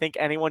points I think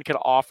anyone could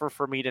offer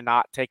for me to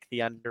not take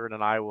the under in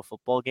an Iowa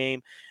football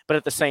game. But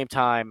at the same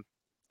time,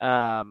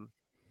 I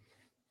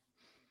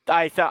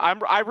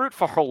root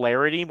for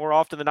hilarity more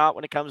often than not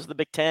when it comes to the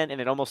Big Ten,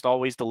 and it almost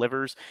always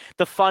delivers.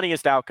 The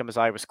funniest outcome is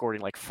Iowa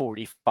scoring like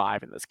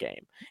 45 in this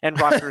game, and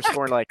Rutgers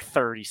scoring like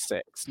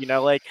 36.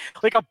 Like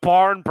a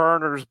barn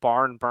burner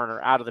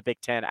out of the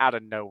Big Ten out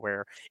of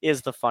nowhere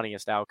is the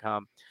funniest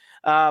outcome.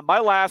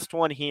 My last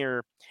one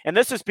here, and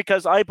this is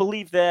because I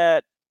believe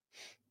that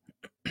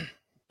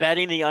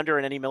betting the under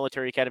in any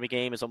military academy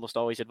game is almost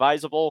always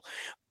advisable.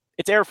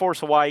 It's Air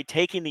Force Hawaii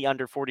taking the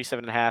under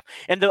 47.5.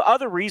 And the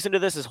other reason to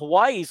this is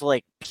Hawaii's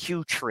like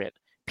putrid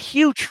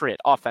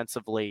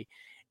offensively,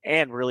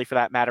 and really for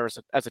that matter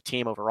as a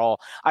team overall.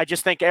 I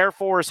just think Air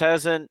Force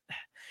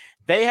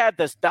they had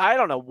this, I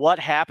don't know what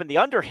happened. The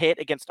under hit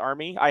against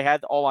Army. I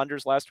had all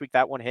unders last week.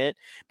 That one hit,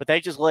 but they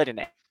just let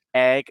an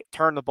egg,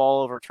 turned the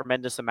ball over a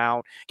tremendous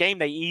amount. Game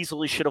they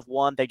easily should have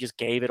won. They just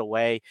gave it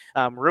away,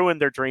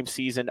 ruined their dream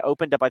season,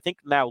 opened up. I think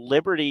now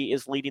Liberty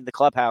is leading the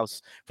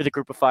clubhouse for the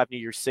Group of Five New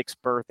Year's Six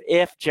berth.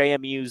 If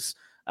JMU's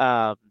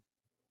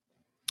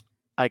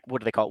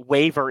what do they call it?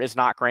 Waiver is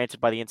not granted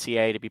by the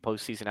NCAA to be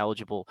postseason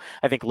eligible.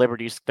 I think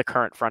Liberty's the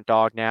current front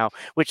dog now,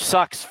 which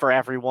sucks for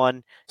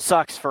everyone.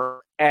 Because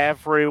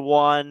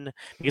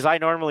I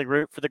normally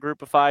root for the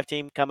Group of Five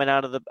team coming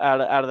out of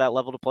that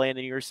level to play in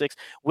the New Year's Six.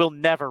 We'll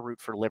never root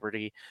for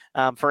Liberty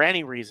for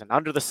any reason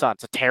under the sun.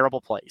 It's a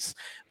terrible place.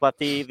 But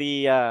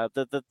the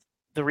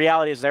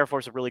reality is Air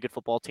Force is a really good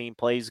football team,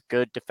 plays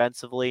good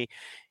defensively,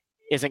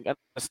 isn't going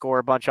to score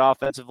a bunch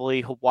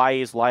offensively.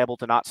 Hawaii is liable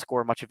to not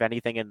score much of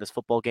anything in this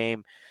football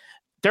game.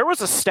 There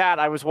was a stat.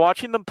 I was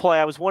watching them play.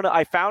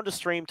 I found a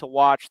stream to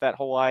watch that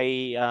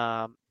Hawaii.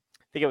 I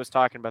think I was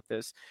talking about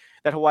this.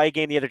 That Hawaii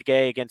game the other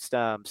day against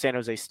San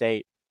Jose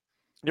State.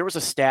 There was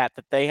a stat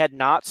that they had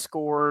not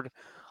scored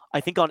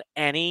I think, on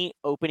any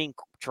opening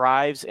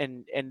drives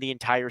in the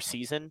entire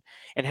season,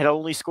 and had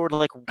only scored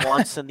like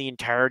once in the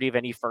entirety of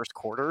any first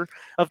quarter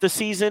of the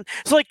season.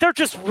 So like they're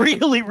just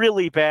really,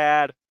 really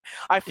bad.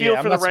 I feel Yeah,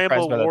 I'm for the not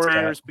Rainbow surprised by that stat.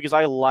 Warriors because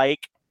I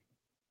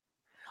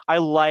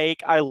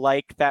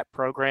like that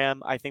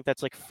program. I think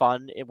that's like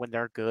fun when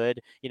they're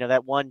good. You know,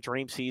 that one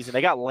dream season,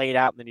 they got laid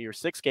out in the New Year's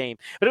Six game,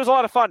 but it was a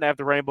lot of fun to have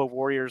the Rainbow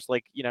Warriors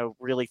like,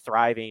 really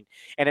thriving,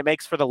 and it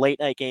makes for the late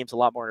night games a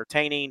lot more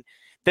entertaining.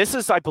 This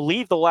is, I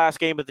believe, the last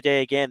game of the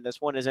day again.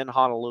 This one is in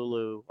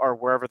Honolulu or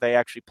wherever they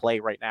actually play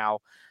right now.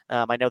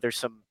 I know there's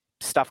some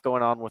stuff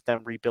going on with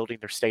them rebuilding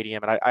their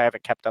stadium, and I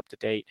haven't kept up to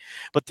date.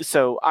 But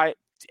so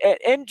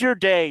end your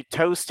day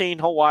toasting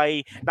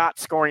Hawaii, not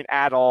scoring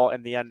at all,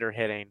 and the under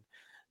hitting.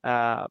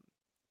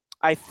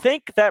 I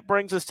think that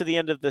brings us to the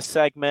end of this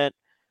segment.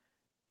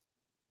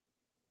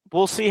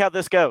 We'll see how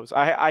this goes.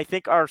 I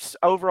think our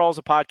overall as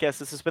a podcast,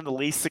 this has been the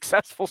least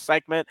successful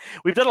segment.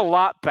 We've done a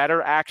lot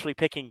better actually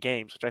picking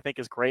games, which I think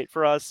is great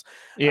for us.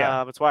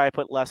 Yeah. That's why I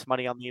put less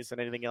money on these than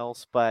anything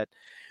else. But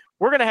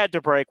we're going to head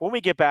to break. When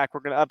we get back, we're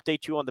going to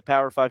update you on the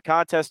Power 5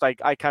 contest.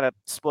 I kind of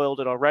spoiled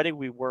it already.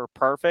 We were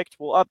perfect.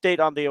 We'll update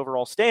on the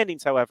overall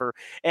standings, however,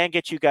 and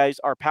get you guys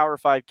our Power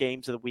 5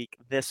 games of the week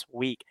this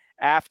week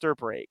after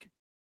break.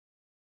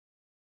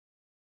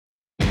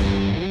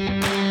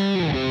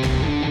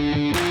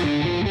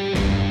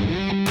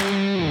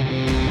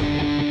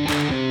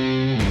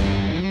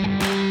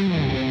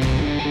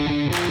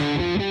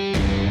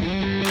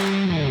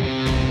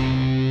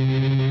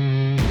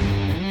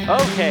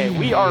 Okay,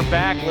 we are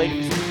back,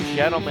 ladies and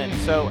gentlemen.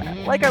 So,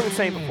 like I was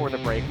saying before the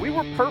break, we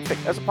were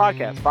perfect as a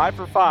podcast, 5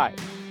 for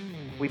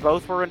 5. We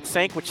both were in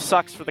sync, which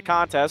sucks for the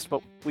contest,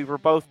 but we were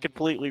both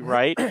completely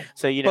right.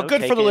 So, But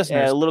good for the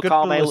listeners. A little Good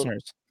column for A, the a little,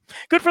 listeners.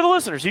 good for the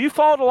listeners. You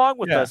followed along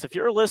with Yeah. us. If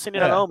you're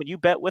listening at Yeah. home and you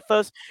bet with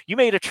us, you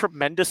made a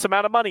tremendous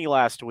amount of money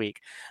last week.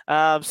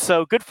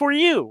 So good for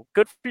you.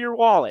 Good for your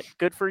wallet.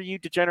 Good for you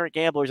degenerate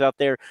gamblers out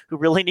there who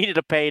really needed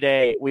a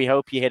payday. We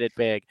hope you hit it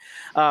big.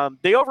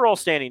 The overall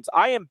standings,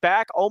 I am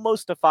back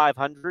almost to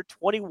 500,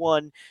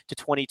 21 to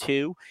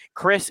 22.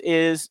 Chris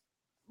is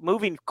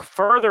moving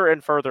further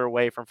and further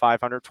away from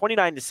 500,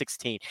 29 to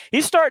 16.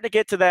 He's starting to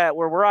get to that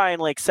where we're eyeing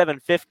like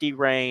 750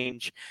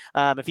 range.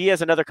 If he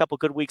has another couple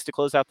good weeks to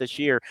close out this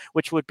year,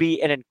 which would be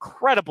an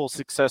incredible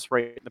success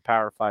rate in the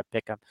Power 5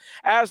 pick'em.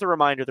 As a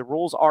reminder, the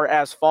rules are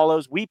as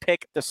follows. We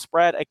pick the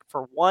spread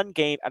for one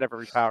game out of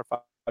every Power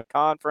 5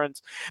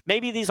 conference.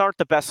 Maybe these aren't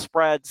the best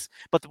spreads,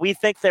 but we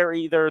think they're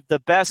either the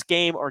best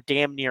game or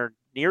damn near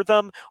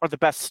them, or the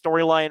best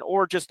storyline,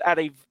 or just at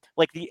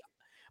the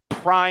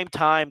prime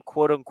time,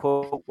 quote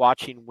unquote,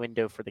 watching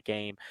window for the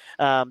game.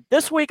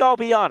 This week, I'll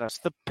be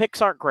honest, the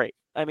picks aren't great.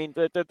 I mean,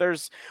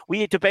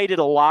 we debated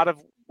a lot of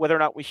whether or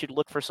not we should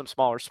look for some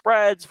smaller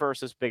spreads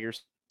versus bigger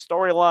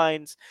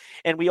storylines,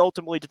 and we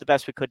ultimately did the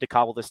best we could to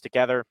cobble this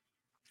together.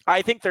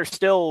 I think there's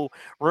still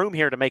room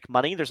here to make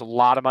money. There's a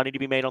lot of money to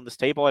be made on this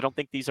table. I don't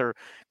think these are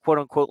quote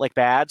unquote like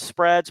bad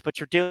spreads, but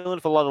you're dealing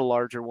with a lot of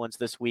larger ones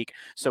this week.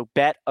 So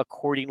bet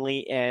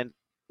accordingly, and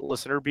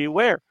listener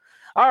beware.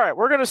 All right,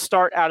 we're going to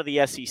start out of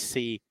the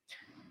SEC.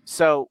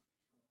 So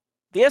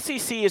the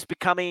SEC is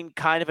becoming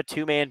kind of a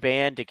two-man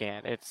band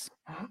again. It's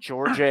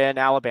Georgia and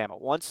Alabama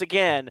once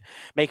again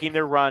making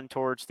their run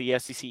towards the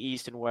SEC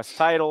East and West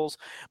titles.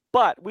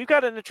 But we've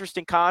got an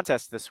interesting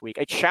contest this week.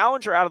 A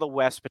challenger out of the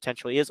West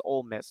potentially is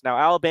Ole Miss. Now,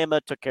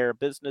 Alabama took care of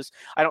business.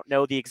 I don't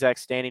know the exact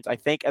standings. I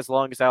think as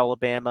long as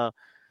Alabama,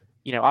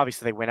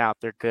 obviously they went out,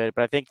 they're good.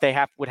 But I think they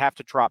would have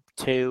to drop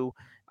 2,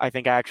 I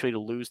think, actually, to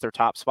lose their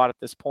top spot at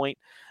this point.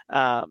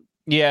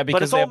 Yeah,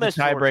 because they have the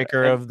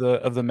tiebreaker of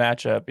the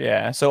matchup.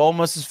 Yeah, so Ole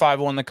Miss is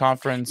 5-1 the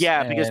conference.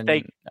 Yeah, because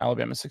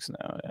Alabama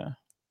 6-0. Yeah.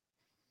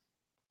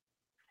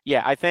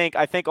 Yeah, I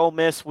think Ole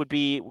Miss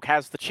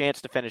has the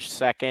chance to finish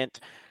second.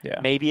 Yeah.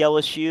 Maybe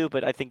LSU,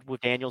 but I think with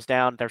Daniels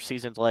down, their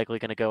season's likely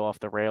going to go off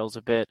the rails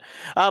a bit.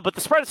 But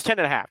the spread is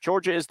 10.5.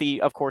 Georgia is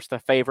of course, the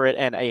favorite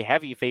and a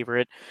heavy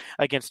favorite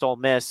against Ole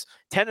Miss.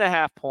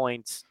 10.5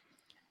 points.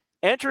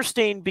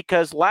 Interesting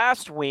because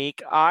last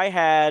week I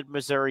had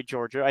Missouri,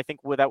 Georgia. I think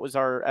that was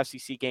our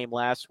SEC game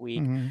last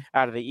week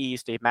out of the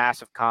East, a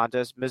massive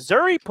contest.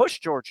 Missouri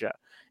pushed Georgia,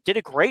 did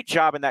a great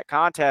job in that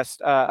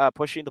contest,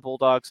 pushing the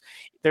Bulldogs.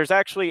 There's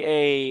actually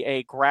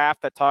a graph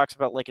that talks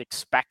about like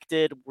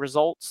expected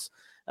results.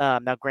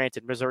 Now,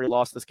 granted, Missouri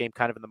lost this game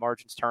kind of in the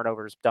margins,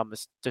 turnovers, dumb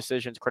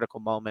decisions, critical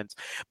moments,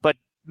 but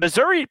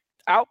Missouri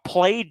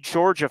outplayed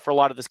Georgia for a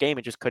lot of this game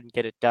and just couldn't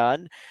get it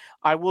done.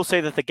 I will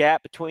say that the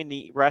gap between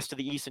the rest of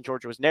the East and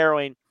Georgia was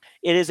narrowing.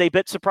 It is a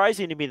bit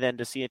surprising to me then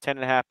to see a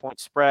 10.5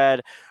 point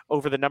spread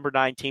over the number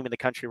 9 team in the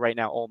country right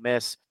now, Ole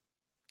Miss.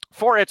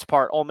 For its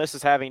part, Ole Miss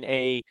is having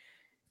a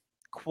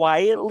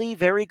quietly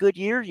very good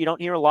year. You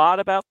don't hear a lot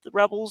about the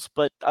Rebels,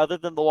 but other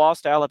than the loss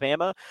to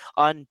Alabama,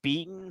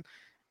 unbeaten.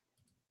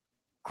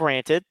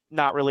 Granted,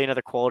 not really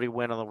another quality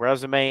win on the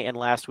resume, and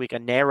last week a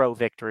narrow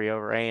victory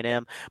over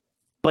A&M.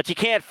 but you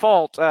can't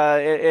fault.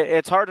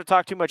 It's hard to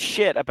talk too much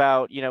shit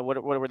about.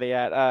 What were they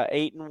at?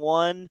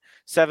 8-1,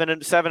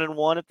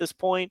 7-1 at this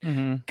point.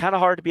 Mm-hmm. Kind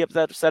of hard to be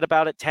upset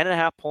about it.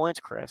 10.5 points,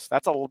 Chris.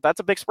 That's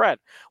a big spread.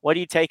 What are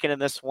you taking in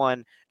this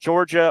one,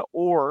 Georgia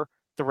or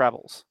the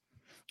Rebels?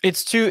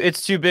 It's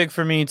too big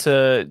for me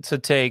to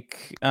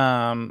take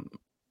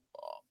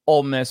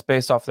Ole Miss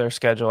based off their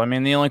schedule. I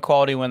mean, the only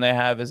quality win they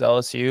have is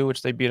LSU,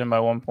 which they beat them by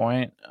 1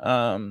 point.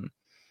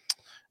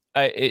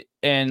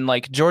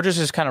 Georgia's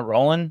just kind of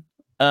rolling.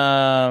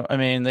 I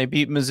mean, they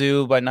beat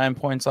Mizzou by 9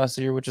 points last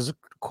year, which is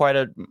quite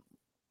a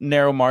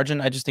narrow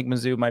margin. I just think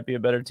Mizzou might be a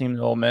better team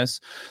than Ole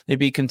Miss. They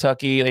beat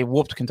Kentucky. They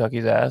whooped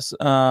Kentucky's ass.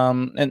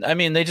 And I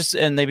mean,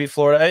 they beat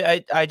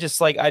Florida. I just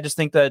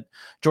think that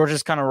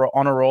Georgia's kind of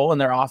on a roll, and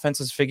their offense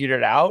has figured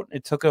it out.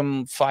 It took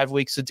them 5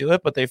 weeks to do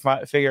it, but they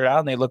figured it out,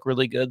 and they look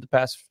really good the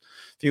past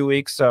few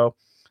weeks. So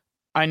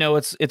I know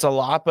it's a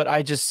lot, but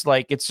I just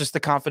it's just the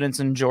confidence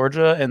in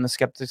Georgia and the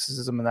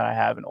skepticism that I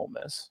have in Ole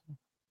Miss.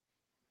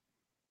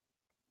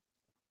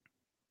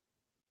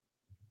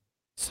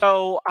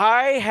 So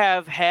I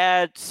have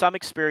had some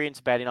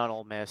experience betting on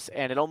Ole Miss,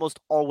 and it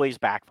almost always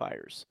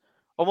backfires.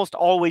 Almost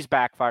always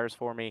backfires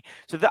for me.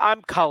 So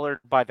I'm colored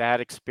by that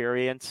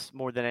experience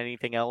more than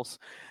anything else.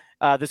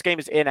 This game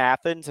is in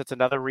Athens. That's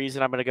another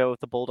reason I'm going to go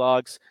with the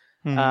Bulldogs.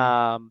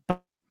 Mm-hmm.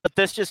 But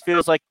this just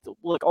feels like,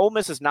 look, Ole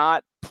Miss has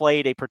not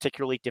played a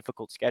particularly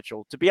difficult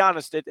schedule. To be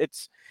honest,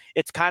 it's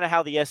kind of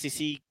how the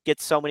SEC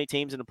gets so many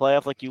teams in the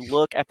playoff. Like, you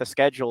look at the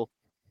schedule,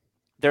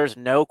 there's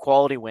no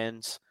quality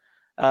wins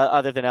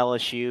other than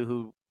LSU,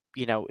 who,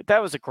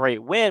 that was a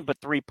great win, but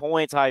 3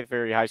 points,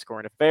 very high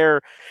scoring affair.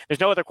 There's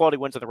no other quality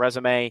wins on the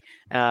resume.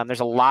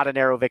 There's a lot of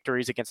narrow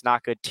victories against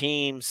not good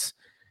teams.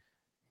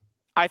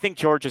 I think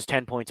Georgia's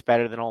 10 points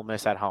better than Ole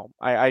Miss at home.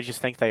 I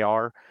just think they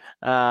are.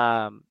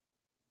 I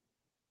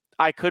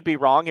could be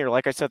wrong here.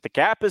 Like I said, the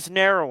gap is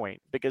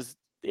narrowing because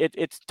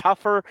it's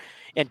tougher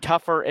and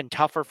tougher and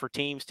tougher for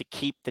teams to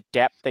keep the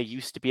depth they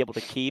used to be able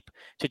to keep,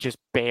 to just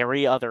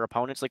bury other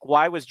opponents. Like,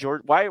 why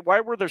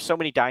were there so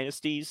many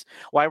dynasties?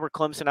 Why were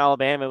Clemson,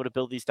 Alabama able to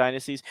build these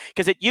dynasties?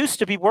 Because it used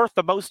to be worth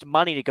the most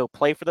money to go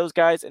play for those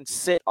guys and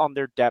sit on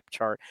their depth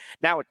chart.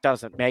 Now it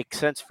doesn't make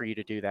sense for you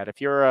to do that.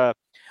 If you're a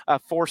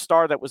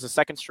 4-star that was a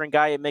second string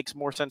guy, it makes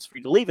more sense for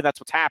you to leave, and that's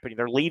what's happening.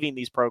 They're leaving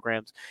these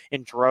programs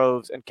in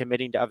droves and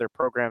committing to other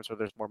programs where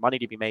there's more money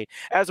to be made.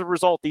 As a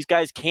result, these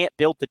guys can't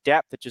build the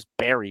depth that just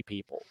bury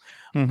people.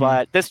 Mm-hmm.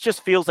 But this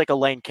just feels like a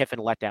Lane Kiffin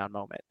letdown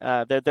moment.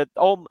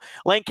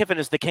 Lane Kiffin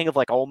is the king of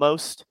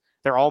almost.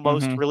 They're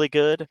almost really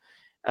good.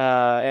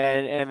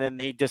 And then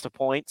he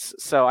disappoints.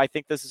 So I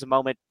think this is a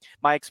moment.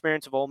 My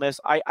experience of Ole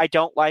Miss, I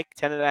don't like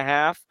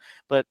 10.5,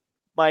 but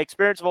my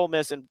experience of Ole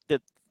Miss and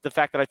the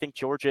fact that I think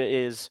Georgia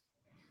is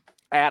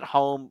at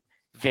home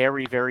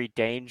very, very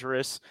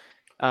dangerous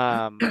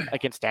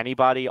against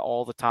anybody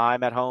all the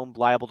time at home,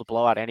 liable to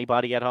blow out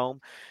anybody at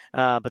home.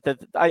 But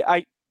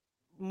I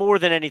more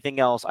than anything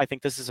else, I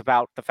think this is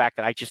about the fact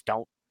that I just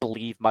don't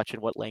believe much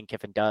in what Lane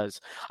Kiffin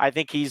does. I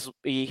think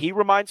he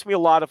reminds me a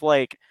lot of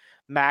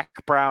Mack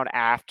Brown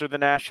after the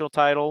national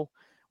title,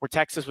 where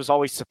Texas was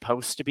always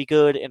supposed to be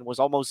good and was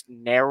almost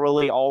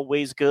narrowly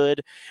always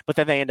good, but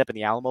then they end up in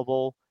the Alamo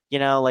Bowl.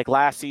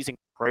 Last season,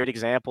 great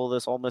example of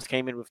this. Ole Miss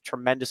came in with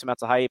tremendous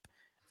amounts of hype,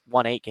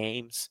 won 8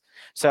 games.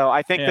 So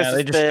I think this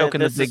is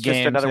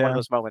just another one of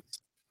those moments.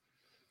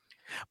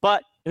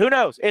 But who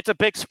knows? It's a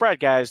big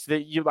spread, guys.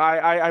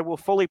 I will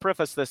fully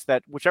preface this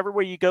that whichever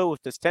way you go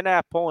with this,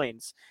 10.5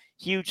 points,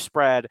 huge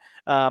spread.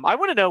 I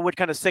want to know what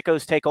kind of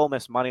sickos take Ole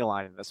Miss money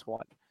line in this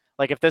one.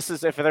 If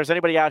there's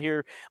anybody out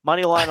here,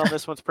 money line on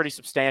this one's pretty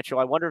substantial.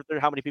 I wonder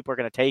how many people are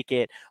going to take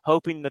it,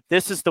 hoping that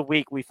this is the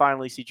week we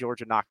finally see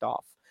Georgia knocked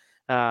off.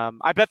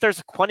 I bet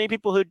there's plenty of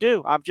people who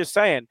do. I'm just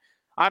saying.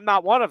 I'm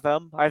not one of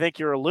them. I think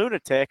you're a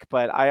lunatic,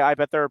 but I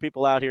bet there are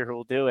people out here who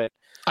will do it.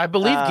 I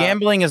believe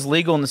gambling is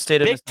legal in the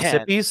state of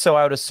Mississippi, so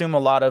I would assume a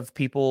lot of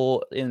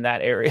people in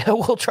that area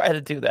will try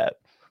to do that.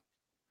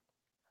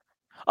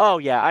 Oh,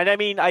 yeah. And I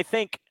mean, I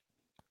think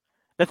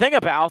the thing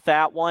about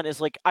that one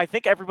is, I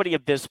think everybody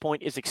at this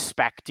point is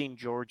expecting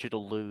Georgia to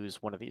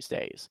lose one of these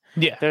days.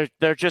 Yeah.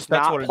 They're just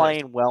not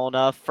playing well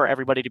enough for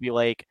everybody to be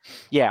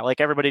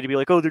everybody to be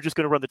oh, they're just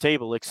going to run the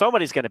table.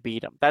 Somebody's going to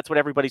beat them. That's what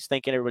everybody's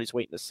thinking. Everybody's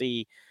waiting to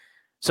see.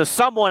 So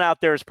someone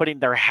out there is putting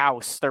their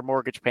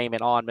mortgage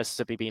payment on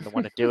Mississippi being the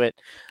one to do it.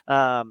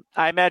 I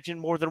imagine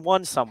more than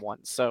one someone.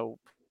 So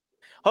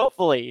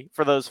hopefully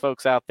for those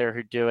folks out there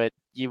who do it,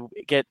 you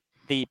get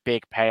the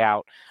big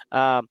payout.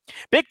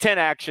 Big Ten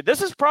action.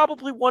 This is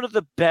probably one of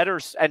the better.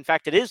 In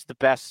fact, it is the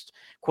best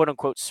quote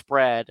unquote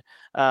spread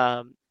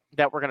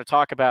that we're going to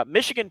talk about.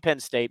 Michigan, Penn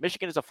State.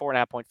 Michigan is a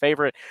 4.5-point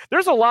favorite.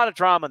 There's a lot of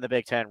drama in the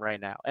Big Ten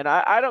right now, and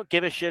I don't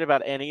give a shit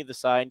about any of the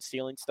sign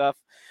stealing stuff.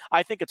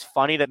 I think it's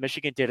funny that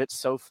Michigan did it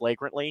so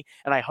flagrantly,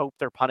 and I hope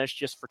they're punished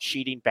just for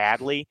cheating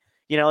badly.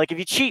 If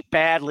you cheat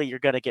badly, you're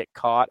going to get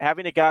caught.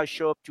 Having a guy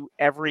show up to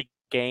every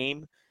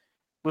game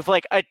with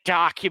a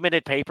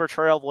documented paper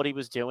trail of what he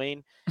was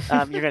doing,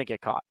 you're going to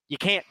get caught. You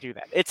can't do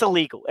that. It's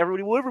illegal.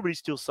 Everybody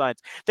steals signs.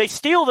 They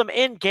steal them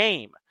in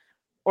game.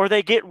 or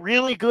they get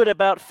really good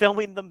about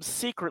filming them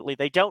secretly.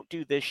 They don't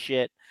do this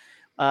shit.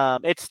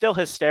 It's still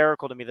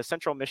hysterical to me. The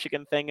Central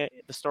Michigan thing,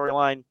 the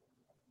storyline,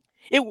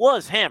 it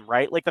was him,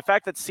 right? Like the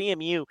fact that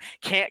CMU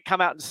can't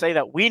come out and say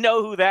that we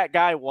know who that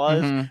guy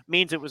was Mhm.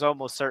 means it was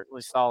almost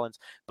certainly Stallings.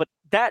 But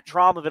that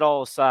drama of it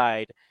all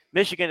aside,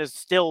 Michigan has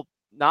still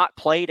not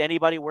played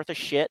anybody worth a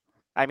shit.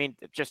 I mean,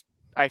 just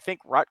I think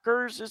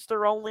Rutgers is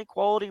their only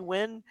quality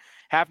win.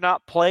 Have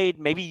not played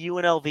maybe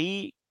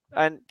UNLV,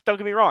 and don't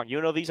get me wrong,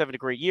 UNLV's having a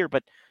great year,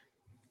 but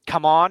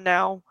come on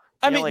now,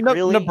 I mean, like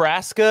really,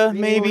 Nebraska, really.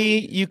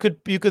 maybe you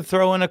could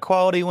throw in a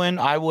quality win.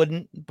 I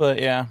wouldn't,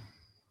 but yeah.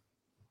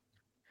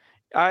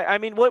 I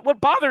mean, what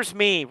bothers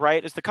me,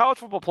 right, is the college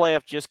football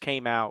playoff just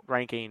came out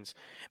rankings.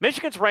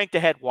 Michigan's ranked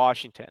ahead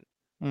Washington.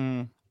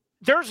 Mm.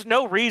 There's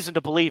no reason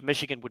to believe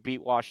Michigan would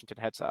beat Washington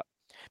heads up,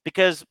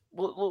 because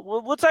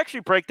let's actually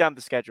break down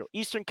the schedule: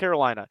 Eastern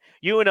Carolina,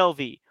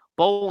 UNLV,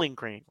 Bowling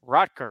Green,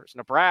 Rutgers,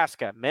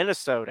 Nebraska,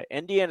 Minnesota,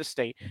 Indiana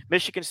State,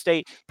 Michigan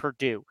State,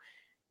 Purdue.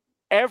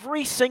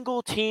 Every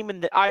single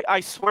team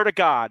I swear to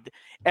God,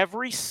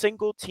 every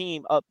single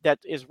team up that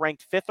is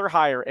ranked fifth or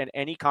higher in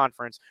any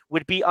conference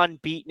would be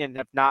unbeaten and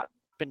have not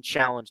been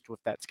challenged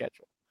with that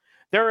schedule.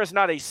 There is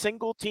not a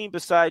single team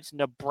besides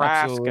Absolutely.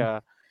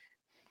 Nebraska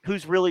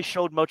who's really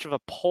showed much of a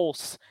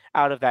pulse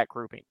out of that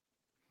grouping.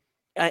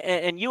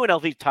 And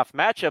UNLV, tough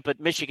matchup, but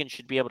Michigan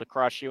should be able to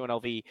crush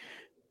UNLV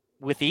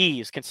with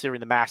ease, considering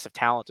the massive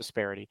talent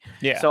disparity.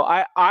 Yeah. So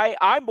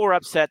I'm more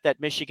upset that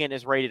Michigan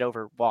is rated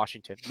over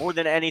Washington more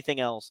than anything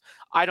else.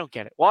 I don't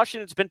get it.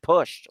 Washington's been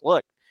pushed.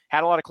 Look,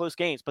 had a lot of close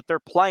games, but they're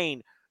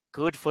playing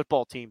good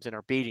football teams and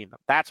are beating them.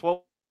 That's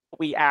what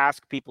we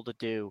ask people to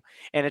do.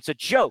 And it's a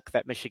joke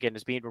that Michigan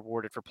is being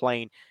rewarded for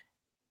playing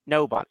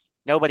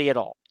nobody at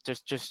all.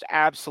 Just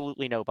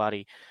absolutely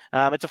nobody.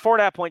 It's a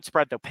 4.5-point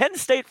spread though. Penn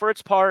State, for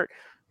its part,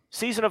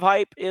 season of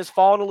hype is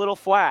falling a little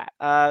flat.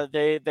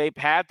 They've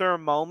had their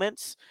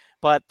moments,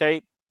 but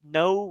they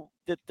know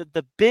that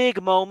the big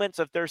moments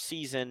of their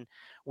season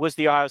was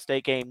the Ohio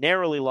State game.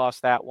 Narrowly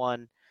lost that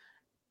one.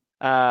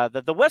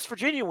 The West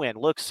Virginia win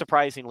looks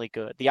surprisingly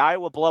good. The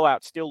Iowa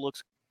blowout still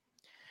looks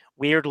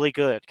weirdly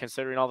good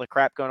considering all the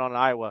crap going on in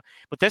Iowa.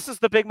 But this is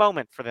the big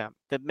moment for them.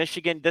 The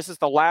Michigan, this is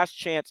the last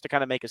chance to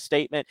kind of make a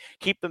statement,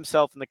 keep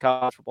themselves in the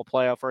college football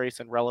playoff race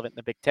and relevant in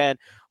the Big Ten.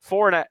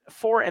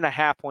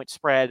 4.5-point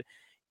spread.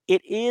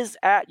 It is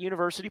at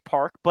University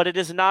Park, but it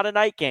is not a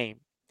night game,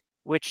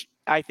 which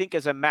I think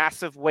is a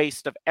massive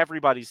waste of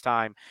everybody's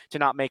time to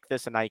not make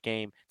this a night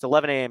game. It's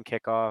 11 a.m.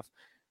 kickoff.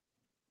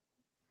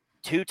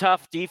 Two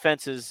tough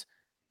defenses,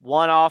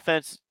 one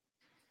offense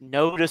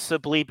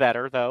noticeably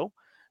better, though.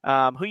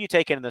 Who you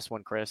taking in this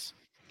one, Chris?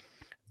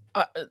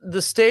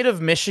 The state of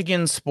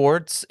Michigan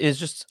sports is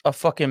just a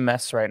fucking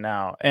mess right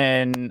now,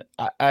 and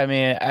I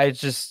mean,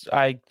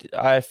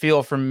 I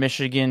feel for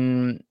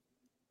Michigan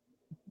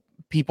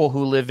people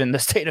who live in the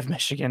state of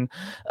Michigan.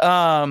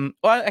 Well,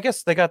 I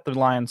guess they got the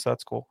Lions, so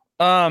that's cool.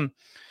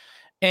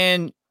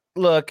 And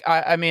look,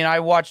 I mean,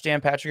 I watch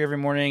Dan Patrick every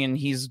morning, and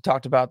he's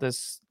talked about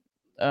this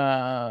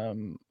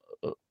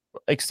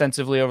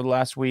extensively over the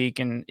last week,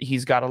 and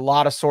he's got a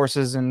lot of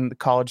sources in the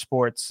college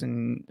sports,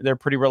 and they're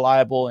pretty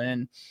reliable.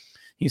 And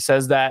he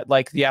says that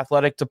like the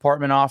athletic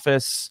department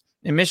office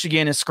in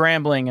Michigan is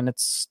scrambling, and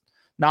it's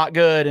not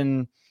good,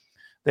 and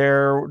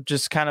they're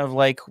just kind of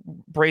like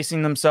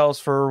bracing themselves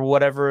for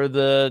whatever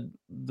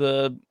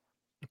the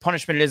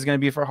punishment is going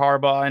to be for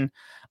Harbaugh. And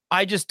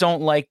I just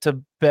don't like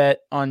to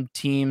bet on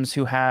teams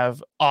who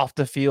have off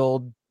the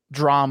field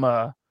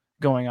drama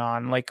going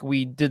on. Like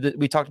we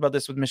talked about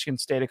this with Michigan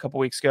State a couple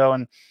weeks ago,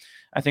 and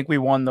I think we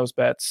won those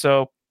bets.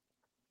 So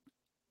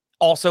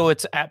also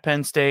it's at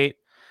Penn State.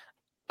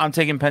 I'm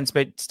taking Penn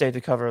State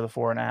to cover the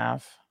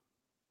 4.5.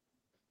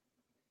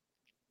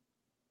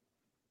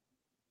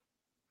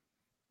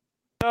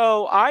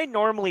 So I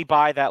normally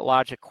buy that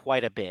logic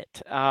quite a bit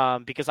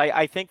because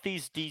I think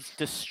these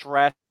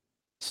distressed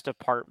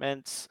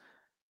departments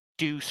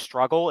do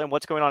struggle, and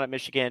what's going on at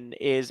Michigan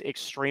is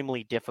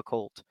extremely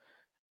difficult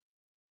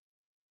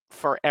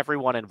for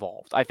everyone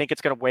involved. I think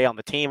it's going to weigh on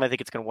the team. I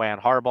think it's going to weigh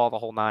on Harbaugh, the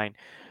whole nine.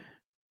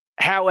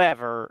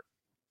 However,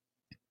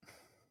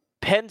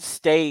 Penn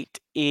State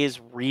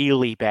is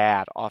really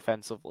bad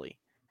offensively.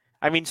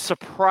 I mean,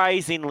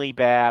 surprisingly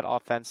bad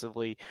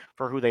offensively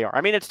for who they are.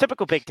 I mean, it's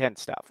typical Big Ten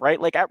stuff, right?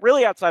 Like,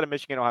 really outside of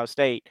Michigan, Ohio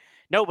State,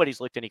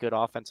 nobody's looked any good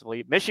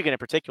offensively. Michigan, in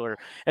particular,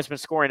 has been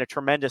scoring a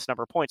tremendous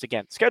number of points.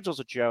 Again, schedule's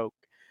a joke.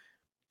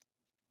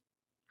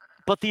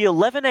 But the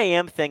 11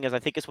 a.m. thing I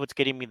think is what's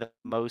getting me the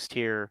most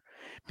here,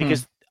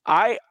 because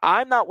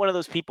I'm not one of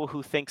those people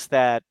who thinks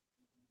that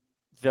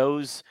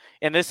those,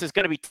 and this is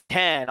going to be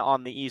 10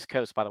 on the East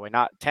Coast, by the way,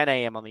 not 10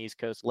 a.m. on the East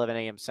Coast, 11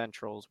 a.m.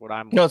 Central is what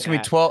I'm looking No, it's gonna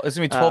be 12. It's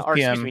gonna be 12 or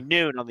p.m. excuse me,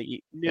 noon on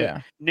the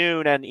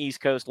noon and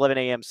East Coast, 11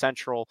 a.m.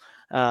 Central.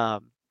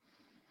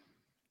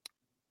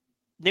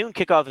 Noon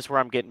kickoff is where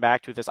I'm getting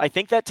back to this. I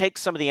think that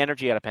takes some of the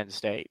energy out of Penn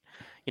State.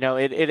 You know,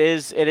 it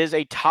is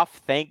a tough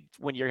thing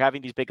when you're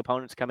having these big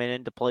opponents come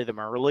in to play them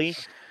early.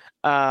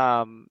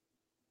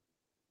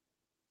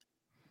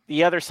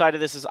 the other side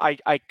of this is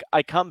I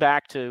come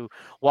back to,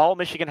 while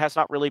Michigan has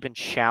not really been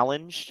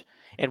challenged,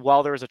 and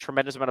while there is a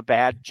tremendous amount of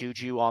bad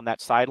juju on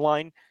that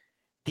sideline,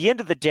 the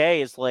end of the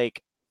day is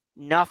like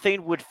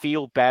nothing would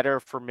feel better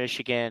for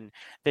Michigan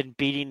than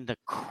beating the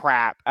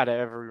crap out of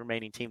every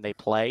remaining team they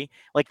play.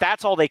 Like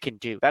that's all they can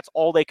do. That's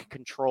all they can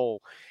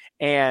control.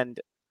 And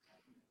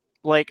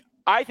like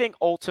I think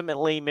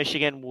ultimately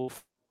Michigan will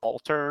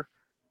falter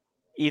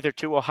either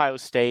to Ohio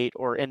State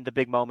or in the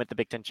big moment, the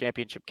Big Ten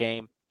championship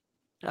game.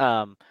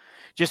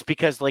 Just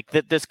because like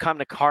this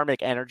kind of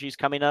karmic energy is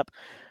coming up.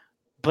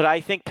 But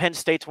I think Penn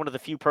State's one of the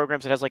few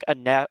programs that has like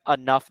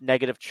enough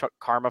negative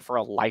karma for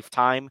a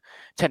lifetime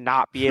to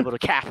not be able to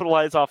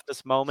capitalize off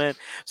this moment.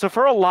 So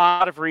for a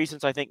lot of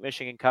reasons, I think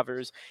Michigan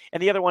covers.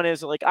 And the other one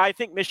is like I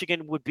think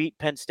Michigan would beat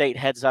Penn State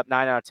heads up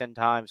 9 out of 10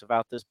 times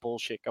without this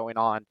bullshit going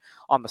on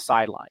the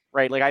sideline,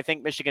 right? Like I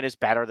think Michigan is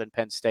better than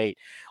Penn State.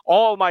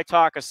 All my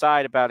talk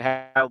aside about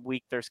how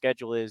weak their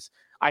schedule is,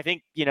 I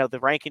think the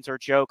rankings are a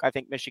joke. I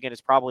think Michigan is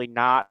probably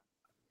not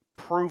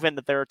proven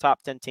that they're a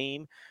top 10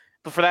 team.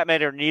 But for that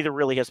matter, neither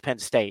really has Penn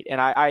State.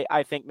 And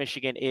I think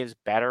Michigan is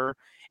better.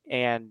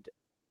 And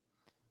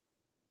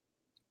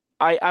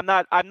I'm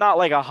not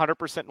like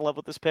 100% in love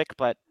with this pick,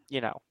 but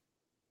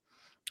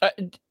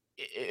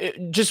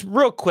just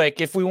real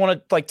quick, if we want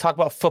to like talk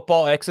about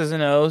football X's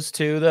and O's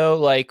too, though,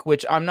 like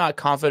which I'm not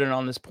confident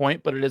on this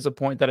point, but it is a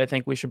point that I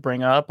think we should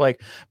bring up.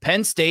 Like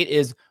Penn State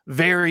is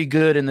very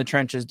good in the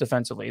trenches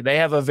defensively. They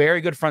have a very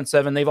good front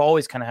seven. They've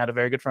always kind of had a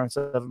very good front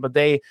seven, but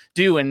they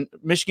do. And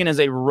Michigan is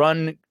a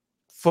running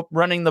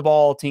the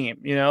ball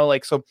team,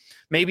 like, so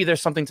maybe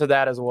there's something to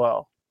that as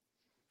well.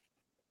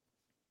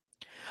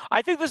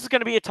 I think this is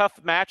going to be a tough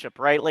matchup,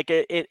 right? Like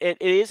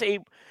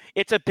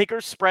it's a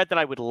bigger spread than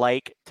I would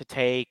like to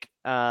take,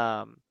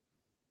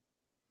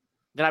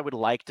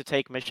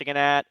 Michigan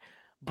at,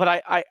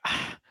 but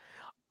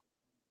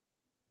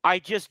I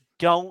just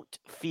don't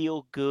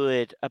feel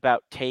good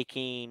about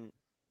taking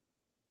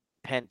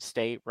Penn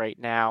State right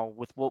now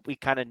with what we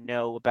kind of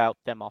know about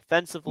them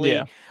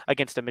offensively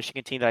against a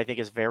Michigan team that I think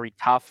is very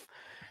tough.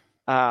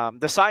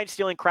 The sign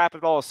stealing crap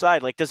of all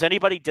aside, like, does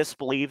anybody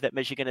disbelieve that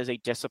Michigan is a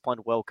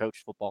disciplined,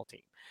 well-coached football team,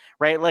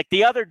 right? Like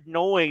the other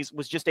noise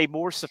was just a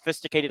more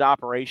sophisticated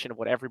operation of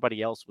what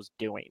everybody else was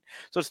doing.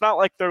 So it's not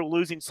like they're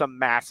losing some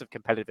massive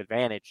competitive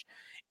advantage.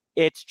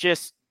 It's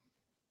just,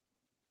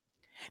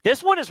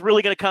 this one is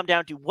really going to come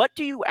down to what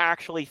do you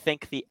actually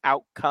think the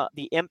outcome,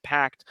 the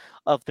impact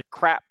of the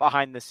crap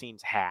behind the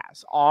scenes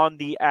has on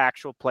the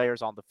actual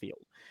players on the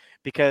field.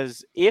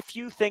 Because if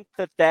you think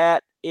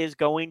that is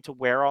going to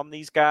wear on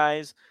these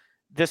guys,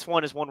 this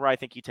one is one where I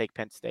think you take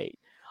Penn State.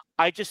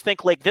 I just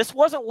think like this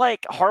wasn't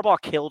like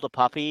Harbaugh killed a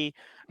puppy.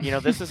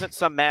 This isn't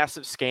some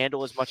massive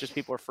scandal as much as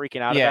people are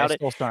freaking out about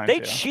it. They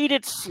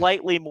cheated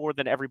slightly more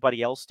than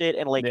everybody else did.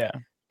 And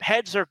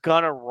heads are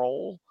going to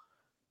roll.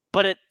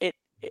 But it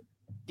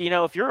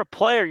if you're a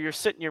player, you're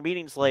sitting in your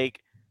meetings like,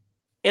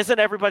 isn't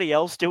everybody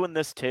else doing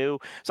this too?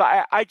 So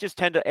I just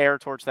tend to err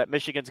towards that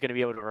Michigan's going to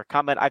be able to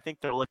overcome it. I think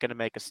they're looking to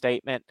make a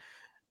statement.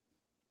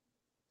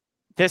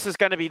 This is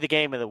going to be the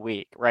game of the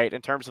week, right?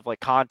 In terms of like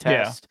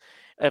contest.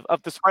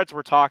 Of the spreads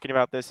we're talking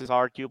about, this is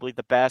arguably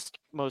the best,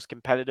 most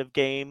competitive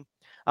game.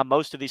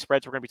 Most of these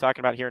spreads we're going to be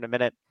talking about here in a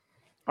minute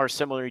are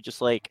similarly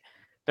just like,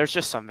 there's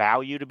just some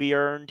value to be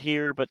earned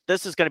here, but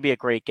this is going to be a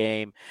great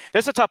game.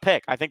 This is a tough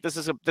pick. I think this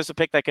is a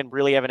pick that can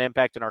really have an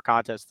impact in our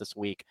contest this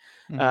week.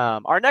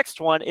 Mm-hmm. Our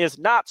next one is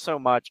not so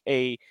much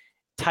a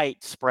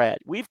tight spread.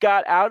 We've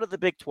got out of the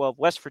Big 12,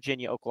 West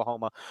Virginia,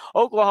 Oklahoma.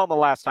 Oklahoma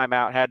last time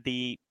out had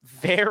the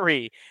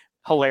very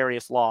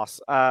hilarious loss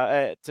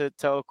to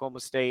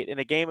Oklahoma State in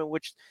a game in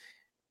which,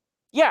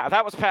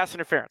 that was pass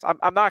interference.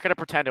 I'm not going to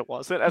pretend it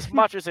wasn't. As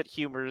much as it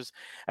humors,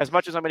 as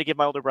much as I'm going to give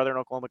my older brother in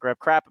Oklahoma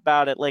crap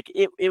about it, like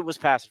it was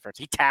pass interference.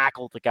 He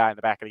tackled the guy in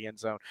the back of the end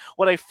zone.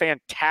 What a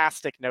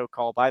fantastic no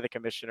call by the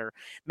commissioner,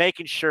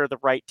 making sure the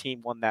right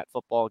team won that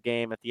football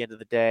game at the end of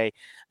the day.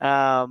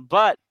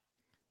 But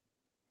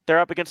they're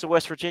up against a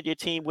West Virginia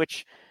team,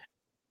 which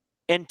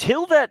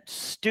until that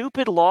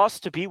stupid loss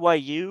to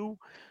BYU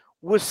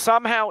was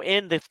somehow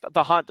in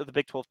the hunt of the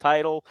Big 12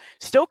 title,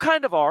 still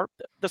kind of are.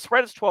 The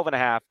spread is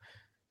 12.5.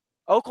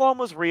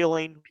 Oklahoma's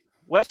reeling.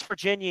 West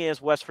Virginia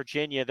is West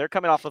Virginia. They're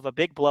coming off of a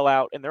big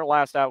blowout in their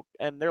last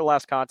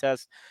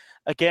contest,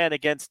 again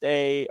against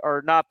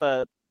not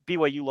the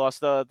BYU loss,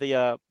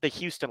 the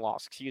Houston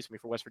loss,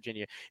 for West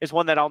Virginia, is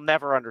one that I'll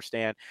never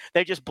understand.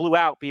 They just blew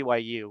out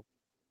BYU.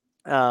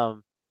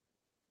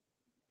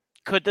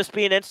 Could this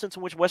be an instance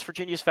in which West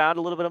Virginia's found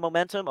a little bit of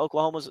momentum?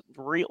 Oklahoma's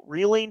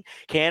reeling.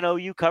 Can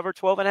OU cover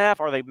 12.5?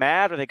 Are they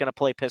mad? Are they going to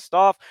play pissed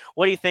off?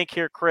 What do you think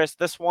here, Chris?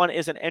 This one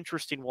is an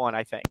interesting one,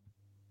 I think.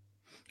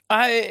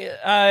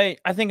 I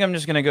think I'm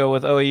just going to go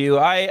with OU.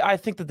 I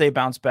think that they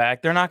bounce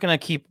back. They're not going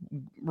to keep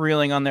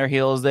reeling on their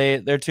heels.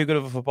 They're too good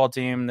of a football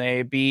team.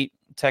 They beat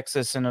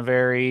Texas in a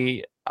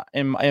very,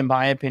 in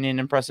my opinion,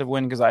 impressive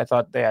win because I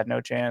thought they had no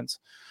chance.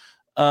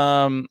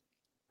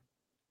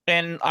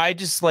 And I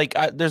just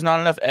there's not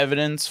enough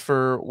evidence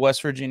for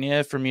West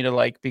Virginia for me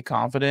to be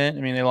confident.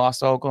 I mean, they lost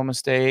to Oklahoma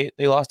State,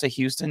 they lost to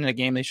Houston in a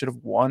game they should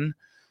have won.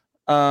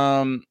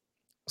 Um,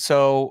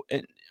 so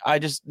I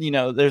just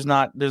there's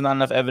not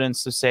enough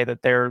evidence to say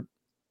that they're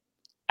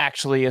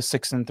actually a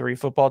 6-3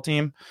 football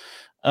team.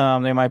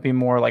 They might be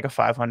more like a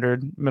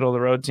 500 middle of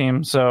the road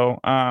team. So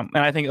and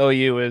I think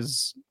OU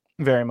is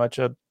very much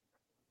a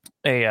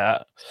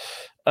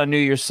New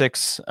Year's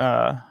Six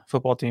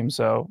football team.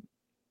 So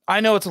I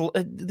know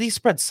these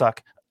spreads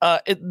suck.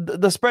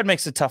 The spread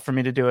makes it tough for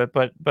me to do it,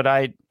 but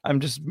I'm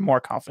just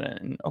more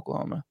confident in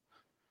Oklahoma.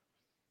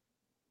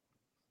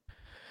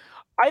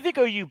 I think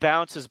OU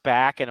bounces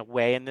back in a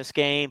way in this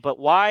game, but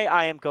why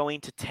I am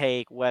going to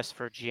take West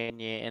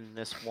Virginia in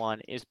this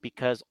one is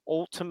because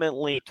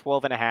ultimately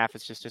 12.5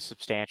 is just a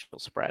substantial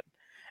spread.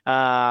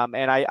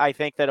 And I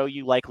think that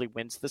OU likely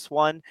wins this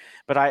one,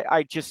 but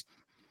I just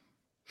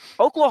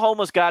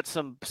Oklahoma's got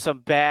some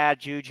bad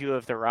juju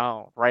of their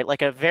own, right?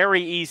 Like a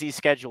very easy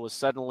schedule is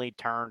suddenly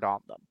turned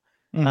on them.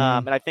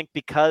 And I think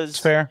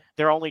because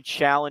their only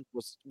challenge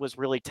was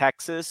really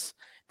Texas,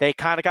 they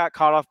kind of got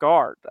caught off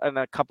guard in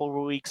a couple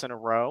of weeks in a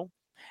row.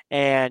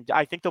 And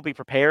I think they'll be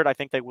prepared. I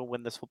think they will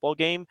win this football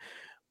game.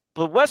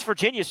 But West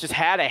Virginia's just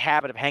had a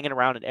habit of hanging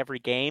around in every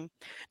game.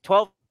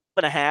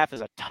 12.5 is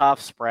a tough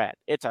spread.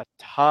 It's a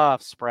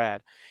tough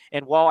spread.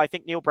 And while I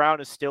think Neil Brown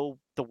is still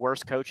the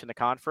worst coach in the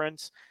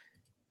conference,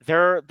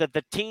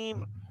 the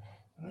team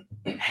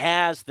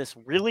has this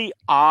really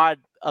odd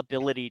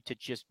ability to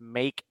just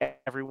make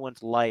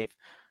everyone's life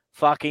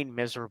fucking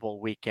miserable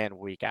week in,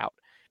 week out.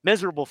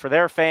 Miserable for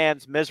their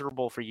fans,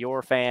 miserable for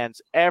your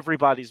fans.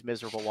 Everybody's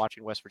miserable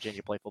watching West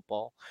Virginia play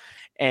football.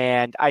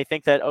 And I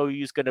think that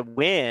OU is going to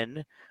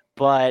win,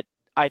 but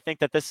I think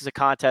that this is a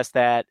contest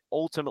that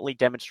ultimately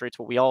demonstrates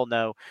what we all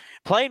know.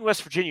 Playing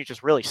West Virginia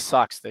just really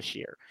sucks this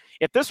year.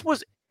 If this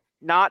was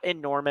not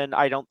in Norman,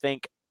 I don't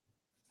think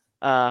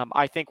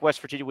I think West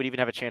Virginia would even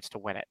have a chance to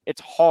win it. It's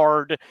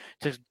hard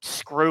to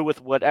screw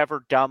with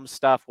whatever dumb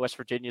stuff West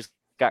Virginia's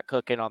got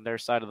cooking on their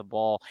side of the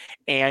ball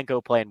and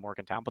go play in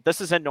Morgantown. But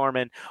this is in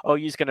Norman.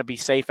 OU's going to be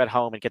safe at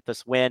home and get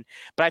this win.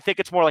 But I think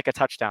it's more like a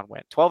touchdown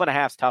win.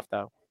 12.5 is tough,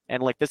 though.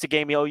 And this is a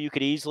game OU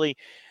could easily,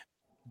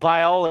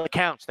 by all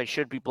accounts, they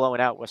should be blowing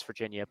out West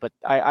Virginia. But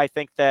I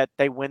think that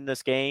they win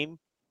this game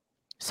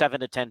 7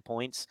 to 10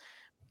 points.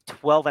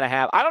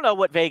 12.5. I don't know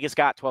what Vegas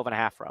got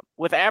 12.5 from.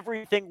 With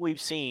everything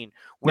we've seen,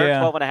 where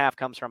 12.5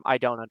 comes from, I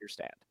don't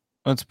understand.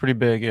 That's pretty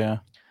big, yeah.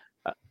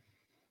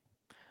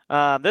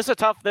 This is a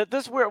tough. This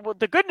is where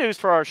the good news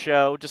for our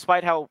show,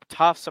 despite how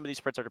tough some of these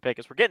spreads are to pick,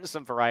 is we're getting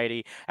some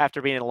variety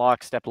after being in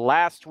lockstep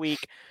last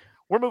week.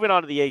 We're moving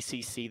on to the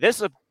ACC. This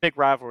is a big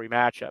rivalry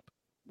matchup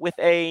with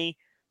a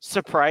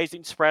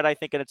surprising spread, I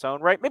think, in its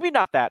own right. Maybe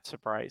not that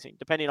surprising,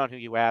 depending on who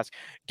you ask.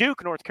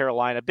 Duke, North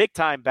Carolina,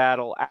 big-time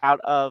battle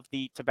out of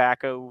the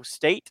Tobacco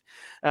State.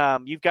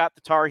 You've got the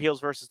Tar Heels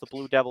versus the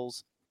Blue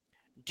Devils.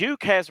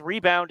 Duke has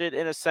rebounded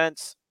in a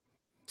sense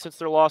since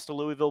their loss to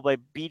Louisville by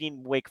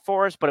beating Wake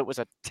Forest, but it was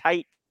a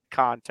tight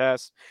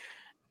contest.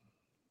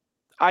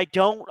 I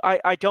don't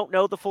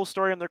know the full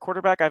story on their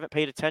quarterback. I haven't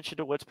paid attention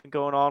to what's been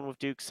going on with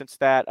Duke since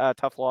that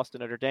tough loss to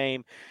Notre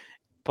Dame.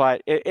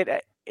 But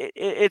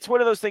it's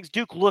one of those things.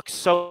 Duke looks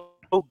so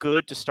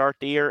good to start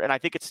the year, and I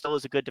think it still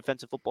is a good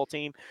defensive football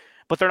team,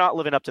 but they're not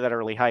living up to that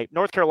early hype.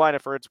 North Carolina,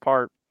 for its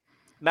part,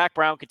 Mac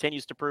Brown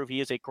continues to prove he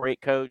is a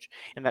great coach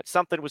and that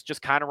something was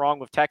just kind of wrong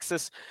with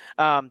Texas.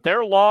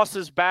 Their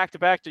losses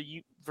back-to-back to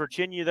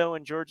Virginia, though,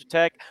 and Georgia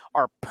Tech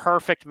are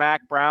perfect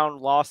Mac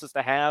Brown losses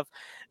to have.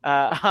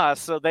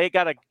 So they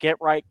got a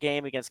get-right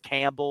game against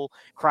Campbell,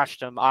 crushed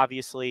them,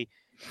 obviously.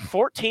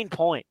 14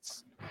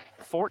 points.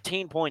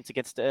 14 points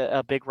against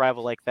a big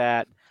rival like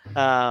that.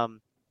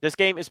 This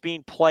game is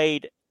being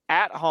played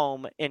at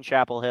home in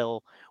Chapel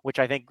Hill, which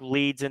I think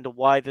leads into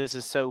why this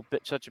is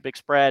such a big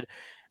spread.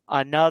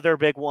 Another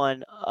big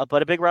one,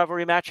 but a big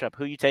rivalry matchup.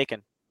 Who you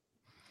taking?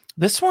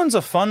 This one's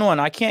a fun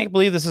one. I can't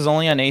believe this is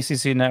only on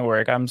ACC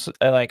Network.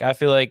 I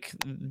feel like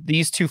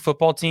these two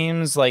football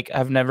teams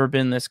have never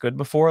been this good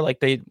before.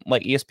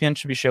 ESPN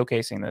should be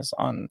showcasing this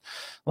on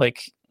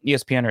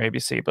ESPN or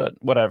ABC, but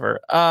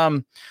whatever.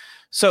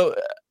 So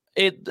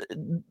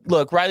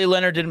Riley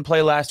Leonard didn't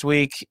play last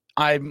week.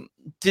 I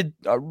did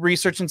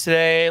researching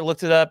today,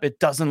 looked it up. It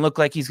doesn't look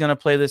like he's going to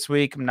play this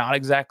week. I'm not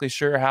exactly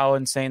sure how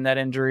insane that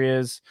injury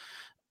is.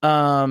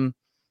 So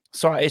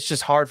it's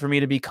just hard for me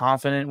to be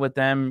confident with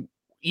them,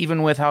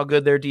 even with how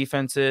good their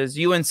defense is.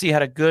 UNC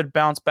had a good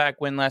bounce back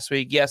win last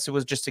week. Yes, it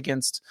was just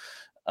against,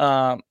 who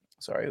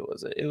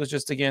was it? It was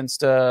just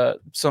against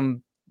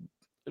some,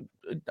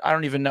 I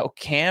don't even know,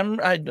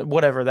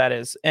 whatever that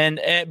is.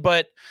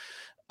 But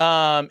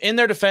in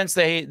their defense,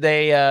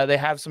 they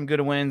have some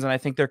good wins, and I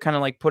think they're kind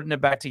of putting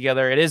it back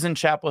together. It is in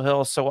Chapel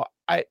Hill, so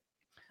I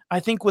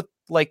think with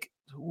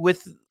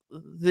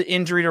the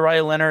injury to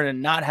Riley Leonard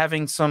and not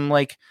having some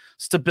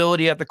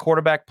stability at the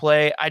quarterback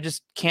play, I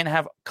just can't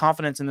have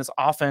confidence in this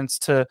offense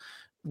to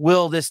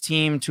will this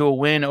team to a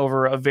win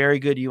over a very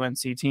good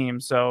UNC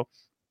team. So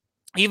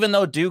even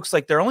though Duke's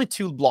like their only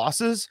 2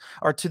 losses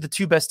are to the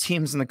 2 best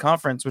teams in the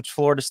conference, which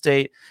Florida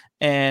State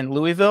and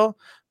Louisville.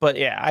 But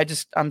yeah, I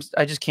just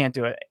can't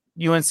do it.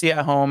 UNC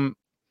at home,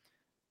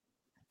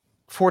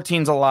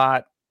 14's a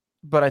lot,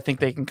 but I think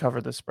they can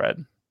cover the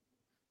spread.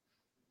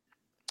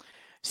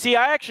 See,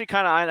 I actually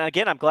kind of, and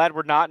again, I'm glad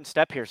we're not in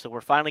step here, so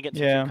we're finally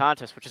getting some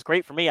contests, which is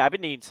great for me. I've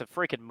been needing some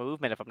freaking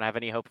movement if I'm going to have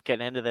any hope of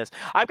getting into this.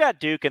 I've got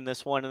Duke in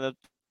this one, and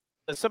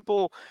the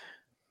simple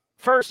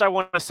first, I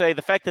want to say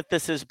the fact that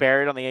this is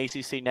buried on the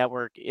ACC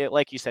network,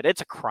 like you said,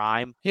 it's a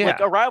crime. Yeah. Like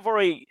a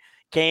rivalry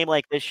game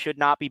like this should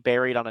not be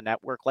buried on a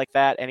network like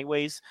that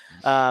anyways.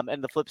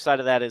 And the flip side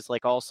of that is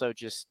like also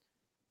just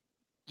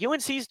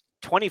UNC's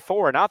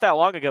 24. Not that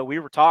long ago, we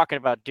were talking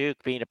about Duke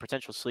being a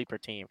potential sleeper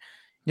team.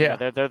 Yeah.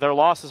 You know, their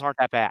losses aren't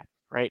that bad,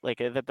 right? Like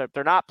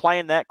they're not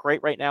playing that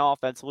great right now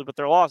offensively, but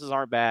their losses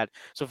aren't bad.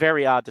 So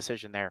very odd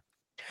decision there.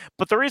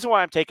 But the reason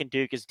why I'm taking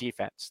Duke is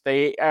defense.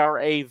 They are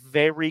a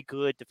very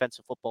good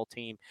defensive football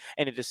team,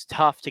 and it is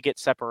tough to get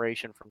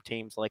separation from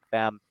teams like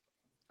them.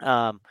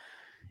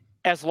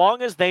 As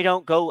long as they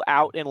don't go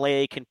out and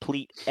lay a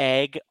complete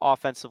egg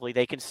offensively,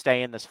 they can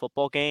stay in this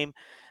football game.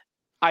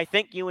 I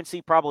think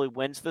UNC probably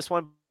wins this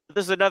one.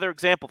 This is another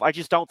example. I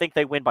just don't think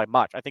they win by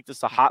much. I think this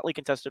is a hotly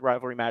contested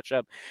rivalry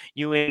matchup.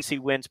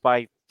 UNC wins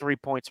by 3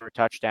 points or a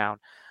touchdown.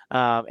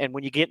 And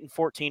when you get in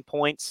 14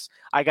 points,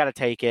 I got to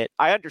take it.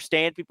 I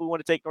understand people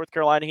want to take North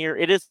Carolina here.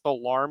 It is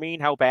alarming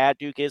how bad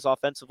Duke is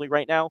offensively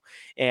right now.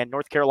 And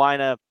North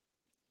Carolina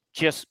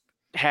just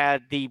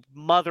had the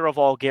mother of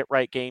all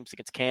get-right games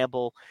against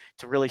Campbell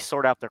to really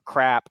sort out their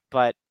crap.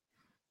 But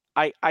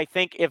I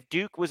think if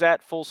Duke was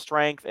at full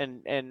strength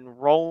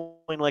and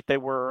rolling like they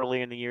were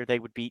early in the year, they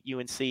would beat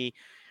UNC.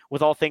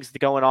 With all things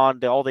going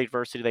on, all the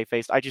adversity they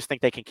faced, I just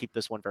think they can keep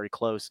this one very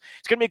close.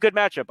 It's going to be a good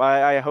matchup.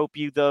 I hope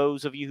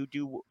those of you who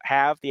do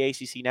have the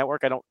ACC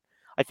network,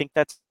 I think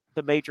that's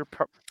the major.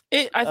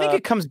 I think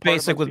it comes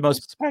basic with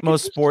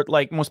most sport,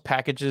 like most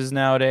packages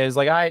nowadays.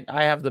 Like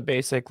I have the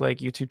basic like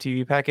YouTube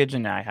TV package,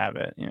 and I have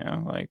it.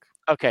 Like.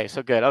 Okay,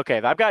 so good. Okay,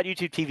 I've got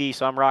YouTube TV,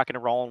 so I'm rocking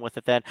and rolling with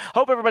it then.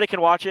 Hope everybody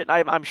can watch it.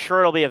 I'm sure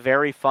it'll be a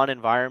very fun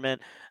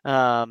environment.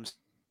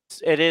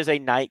 It is a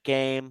night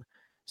game,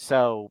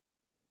 so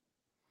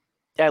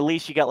at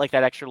least you got like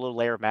that extra little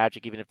layer of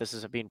magic, even if this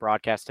isn't being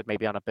broadcasted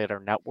maybe on a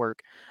better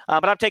network.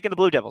 But I'm taking the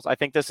Blue Devils. I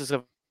think this is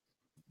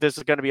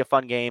going to be a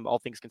fun game, all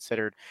things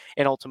considered,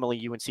 and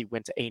ultimately UNC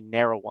wins a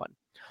narrow one.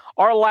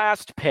 Our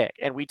last pick,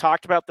 and we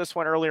talked about this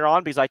one earlier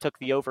on because I took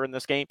the over in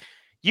this game,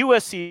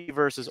 USC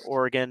versus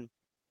Oregon.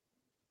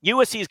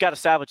 USC's got to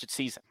salvage its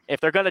season. If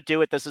they're going to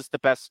do it, this is the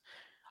best.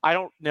 I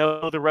don't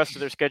know the rest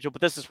of their schedule,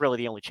 but this is really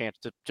the only chance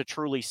to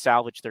truly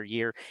salvage their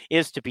year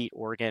is to beat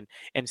Oregon.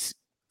 And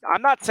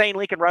I'm not saying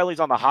Lincoln Riley's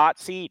on the hot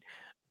seat,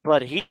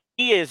 but he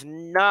is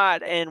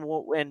not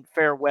in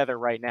fair weather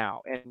right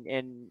now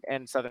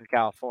in Southern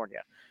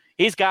California.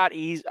 He's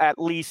at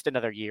least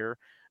another year,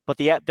 but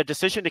the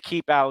decision to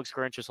keep Alex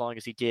Grinch as long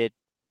as he did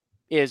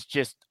is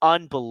just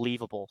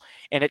unbelievable.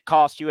 And it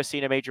cost USC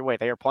in a major way.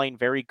 They are playing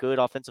very good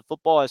offensive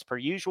football as per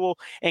usual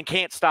and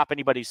can't stop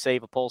anybody's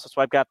save a pulse. That's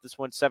why I've got this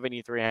one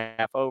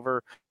 73.5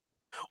 over.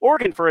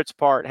 Oregon, for its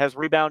part, has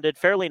rebounded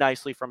fairly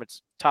nicely from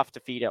its tough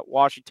defeat at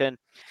Washington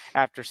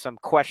after some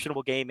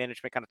questionable game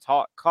management kind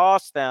of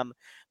cost them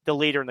the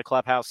leader in the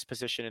clubhouse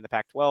position in the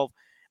Pac-12.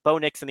 Bo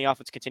Nix and the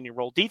offense continue to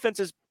roll. Defense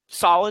is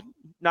solid,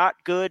 not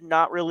good,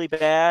 not really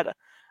bad.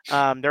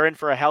 They're in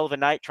for a hell of a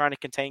night trying to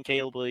contain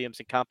Caleb Williams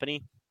and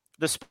company.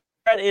 The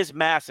spread is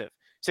massive,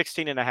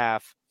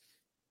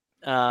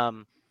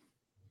 16.5.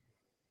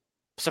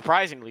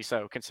 Surprisingly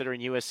so,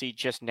 considering USC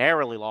just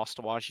narrowly lost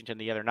to Washington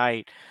the other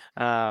night.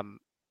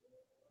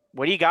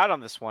 What do you got on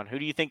this one? Who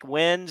do you think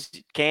wins?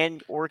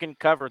 Can Oregon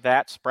cover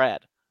that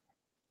spread?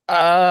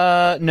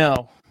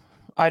 No,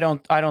 I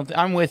don't.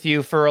 I'm with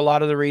you for a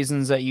lot of the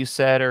reasons that you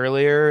said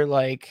earlier.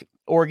 Like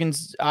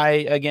Oregon's,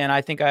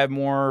 I think I have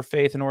more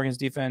faith in Oregon's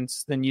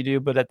defense than you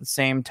do, but at the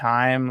same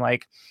time,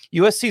 like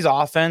USC's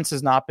offense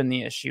has not been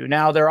the issue.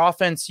 Now their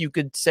offense, you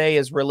could say,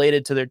 is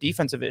related to their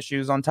defensive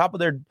issues. On top of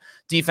their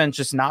defense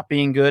just not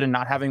being good and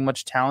not having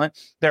much talent,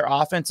 their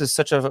offense is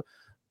such a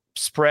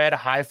spread,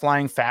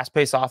 high-flying,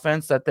 fast-paced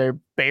offense that they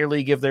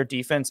barely give their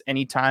defense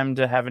any time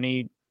to have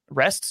any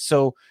rest.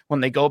 So when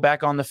they go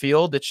back on the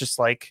field, it's just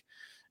like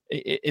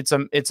it's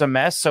a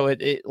mess. So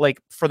it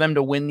like for them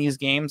to win these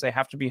games, they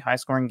have to be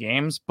high-scoring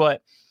games.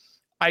 But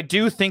I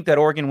do think that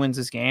Oregon wins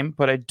this game,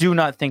 but I do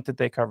not think that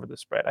they cover the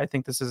spread. I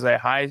think this is a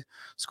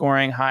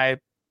high-scoring,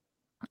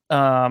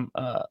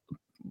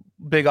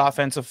 big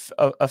offensive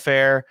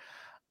affair.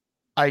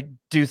 I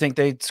do think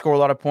they score a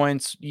lot of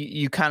points.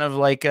 You kind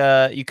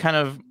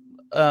of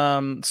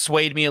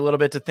swayed me a little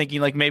bit to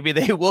thinking like maybe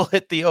they will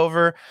hit the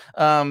over,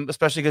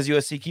 especially because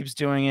USC keeps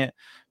doing it.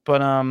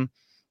 But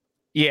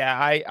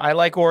yeah, I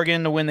like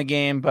Oregon to win the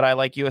game, but I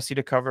like USC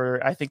to cover.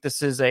 I think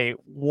this is a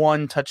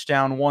 1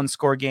 touchdown, 1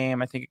 score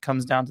game. I think it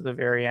comes down to the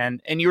very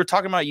end. And you were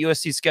talking about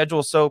USC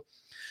schedule, so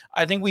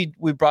I think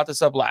we brought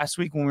this up last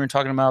week when we were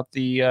talking about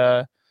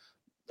the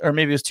or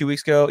maybe it was 2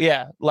 weeks ago.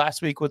 Yeah,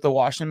 last week with the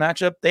Washington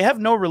matchup, they have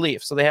no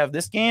relief. So they have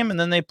this game, and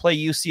then they play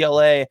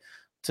UCLA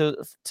to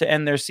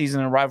end their season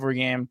in a rivalry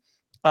game.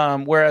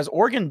 Whereas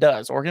Oregon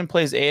does. Oregon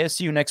plays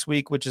ASU next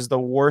week, which is the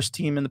worst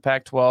team in the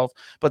Pac-12,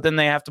 but then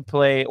they have to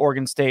play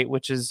Oregon State,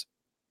 which is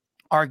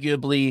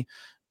arguably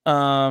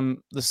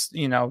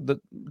the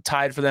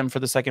tied for them for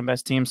the second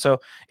best team. So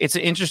it's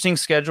an interesting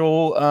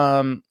schedule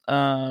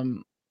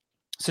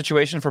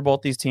situation for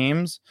both these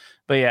teams.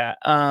 But yeah,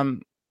 I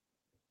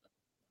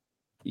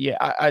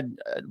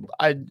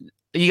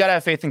you gotta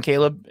have faith in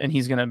Caleb, and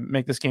he's gonna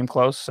make this game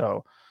close.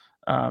 So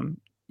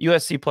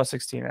USC plus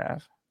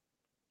 16.5.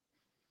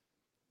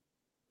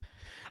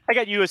 I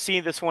got USC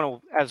in this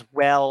one as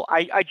well.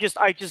 I just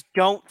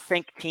don't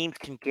think teams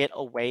can get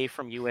away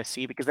from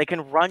USC because they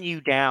can run you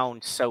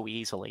down so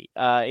easily.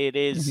 It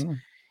is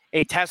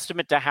a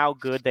testament to how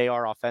good they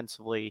are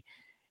offensively.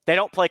 They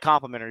don't play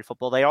complementary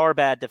football. They are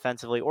bad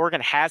defensively.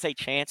 Oregon has a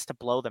chance to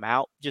blow them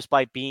out just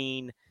by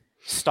being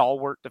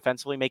stalwart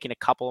defensively, making a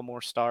couple of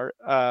more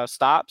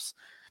stops,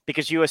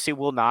 because USC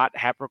will not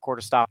record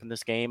a stop in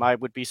this game. I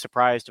would be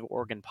surprised if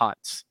Oregon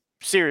punts.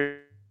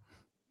 Seriously.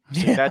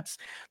 Yeah.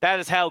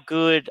 That is how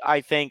good I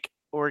think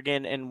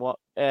Oregon and what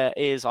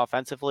is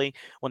offensively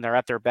when they're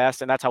at their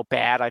best, and that's how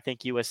bad I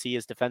think USC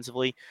is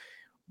defensively.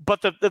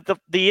 But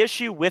the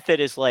issue with it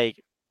is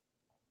like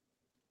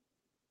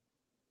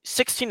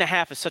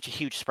 16.5 is such a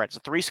huge spread. It's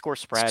a 3-score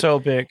spread, so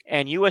big,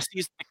 and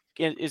USC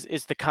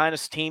is the kind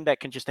of team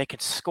that can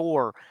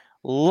score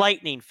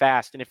lightning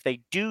fast, and if they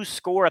do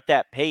score at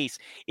that pace,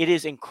 it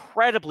is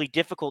incredibly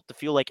difficult to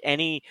feel like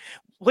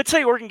let's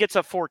say Oregon gets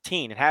up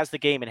 14 and has the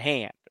game in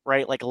hand,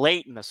 right? Like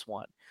late in this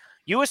one.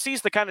 USC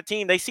is the kind of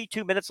team, they see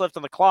 2 minutes left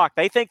on the clock.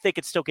 They think they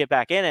could still get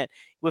back in it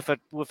with a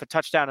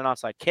touchdown and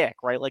onside kick,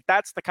 right? Like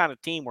that's the kind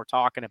of team we're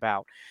talking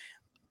about.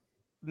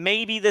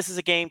 Maybe this is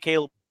a game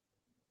Caleb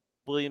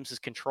Williams is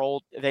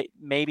controlled.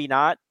 Maybe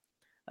not.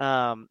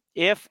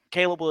 If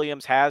Caleb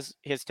Williams has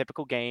his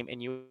typical game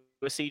and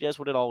USC does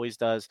what it always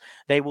does,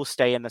 they will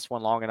stay in this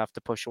one long enough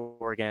to push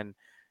Oregon.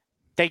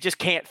 They just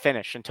can't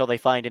finish until they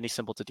find any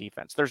semblance of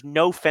defense. There's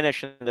no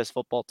finish in this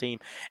football team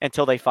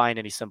until they find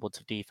any semblance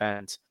of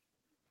defense.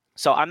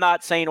 So I'm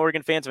not saying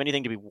Oregon fans have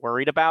anything to be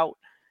worried about,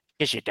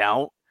 because you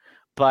don't,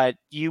 but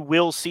you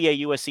will see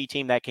a USC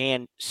team that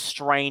can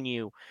strain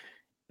you.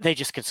 They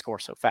just can score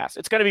so fast.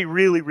 It's going to be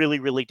really, really,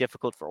 really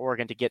difficult for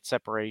Oregon to get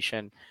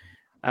separation.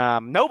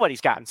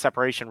 Nobody's gotten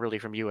separation really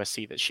from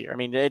USC this year. I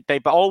mean,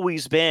 they've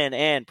always been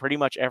in pretty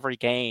much every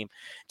game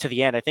to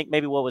the end. I think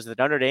maybe what was the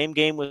Notre Dame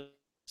game was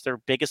their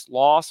biggest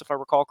loss, if I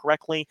recall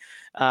correctly.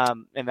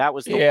 And that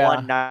was the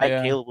one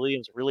night Caleb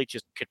Williams really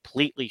just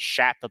completely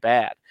shat the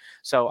bed.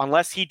 So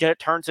unless he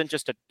turns in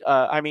just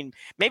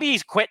maybe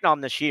he's quitting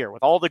on this year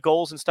with all the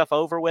goals and stuff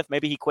over with.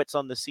 Maybe he quits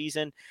on the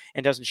season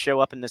and doesn't show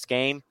up in this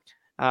game.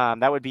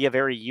 That would be a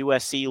very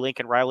USC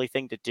Lincoln Riley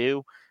thing to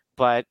do.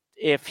 But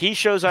if he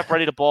shows up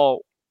ready to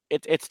ball,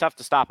 it's tough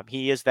to stop him.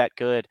 He is that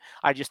good.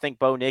 I just think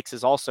Bo Nix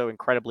is also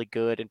incredibly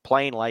good and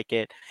playing like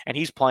it, and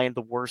he's playing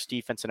the worst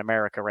defense in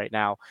America right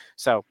now.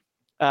 So,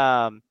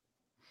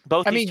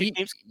 both these two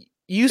teams.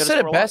 You said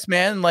it best,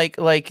 man.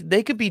 Like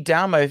they could be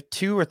down by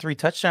 2 or 3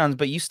 touchdowns,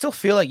 but you still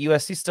feel like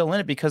USC's still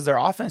in it because their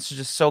offense is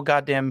just so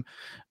goddamn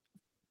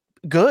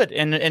good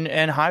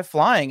and high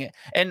flying.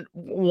 And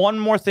one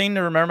more thing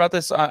to remember about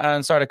this,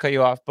 I'm sorry to cut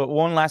you off, but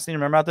one last thing to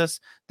remember about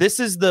this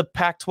is the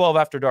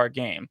Pac-12 After Dark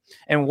game.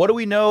 And what do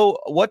we know?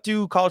 What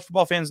do college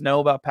football fans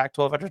know about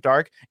Pac-12 After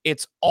Dark?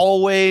 It's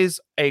always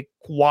a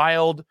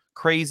wild,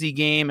 crazy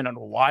game and a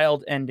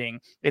wild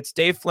ending. It's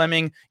Dave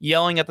Fleming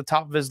yelling at the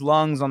top of his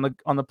lungs on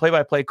the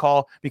play-by-play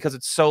call because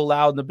it's so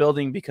loud in the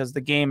building, because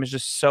the game is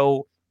just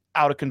so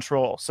out of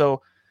control.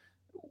 So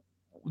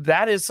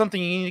that is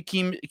something you need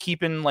to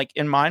keep in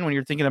mind when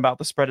you're thinking about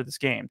the spread of this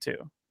game too.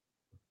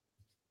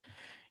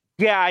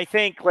 Yeah, I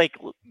think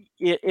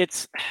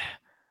this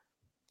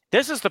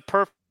is the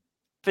perfect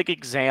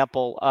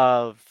example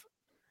of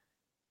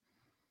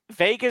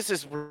Vegas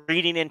is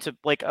reading into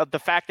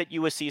the fact that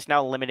USC is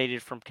now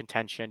eliminated from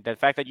contention, the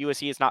fact that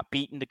USC has not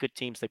beaten the good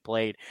teams they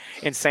played,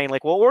 and saying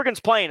well,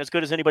 Oregon's playing as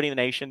good as anybody in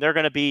the nation.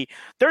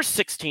 They're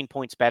 16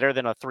 points better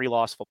than a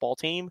 3-loss football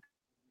team.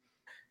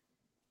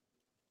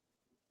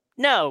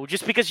 No,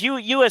 just because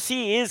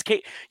USC is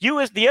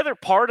the other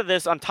part of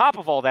this on top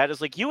of all that is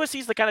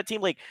USC is the kind of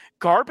team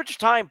garbage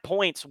time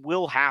points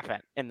will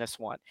happen in this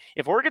one.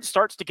 If Oregon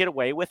starts to get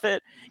away with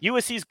it,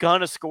 USC's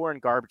gonna score in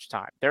garbage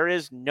time. There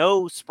is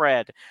no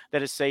spread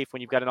that is safe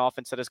when you've got an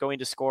offense that is going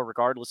to score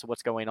regardless of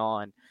what's going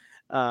on.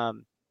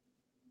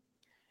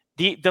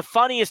 The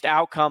funniest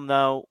outcome,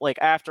 though,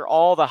 after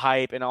all the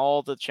hype and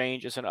all the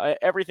changes and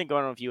everything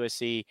going on with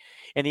USC,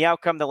 and the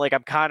outcome that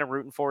I'm kind of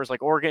rooting for is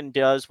Oregon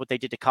does what they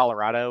did to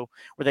Colorado,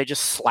 where they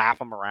just slap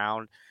them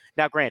around.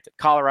 Now, granted,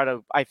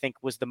 Colorado, I think,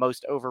 was the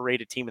most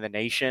overrated team in the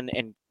nation,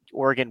 and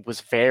Oregon was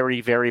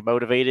very, very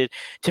motivated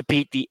to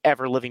beat the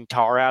ever-living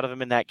tar out of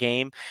them in that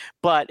game.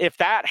 But if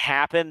that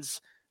happens,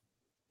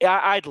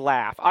 I'd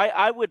laugh.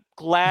 I would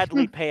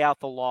gladly pay out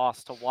the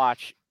loss to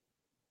watch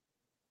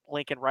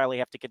Lincoln Riley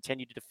have to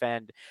continue to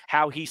defend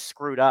how he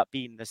screwed up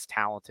being this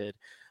talented.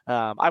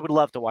 I would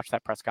love to watch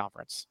that press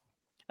conference.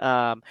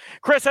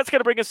 Chris, that's going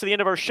to bring us to the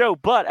end of our show.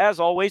 But as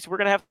always, we're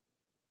going to have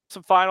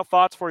some final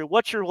thoughts for you.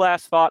 What's your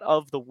last thought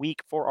of the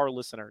week for our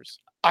listeners?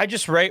 I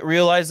just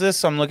realized this.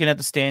 So I'm looking at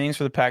the standings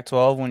for the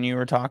Pac-12 when you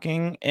were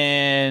talking,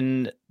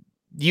 and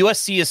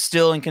USC is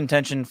still in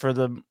contention for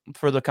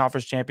the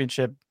conference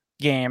championship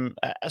game.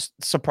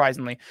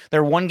 Surprisingly,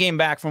 they're one game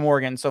back from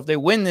Oregon. So if they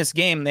win this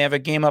game, they have a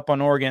game up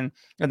on Oregon,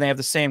 and they have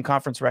the same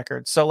conference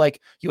record. So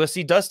like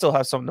USC does still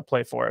have something to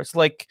play for. It's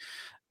like,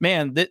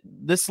 man,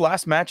 this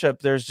last matchup,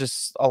 there's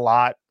just a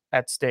lot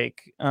at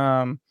stake.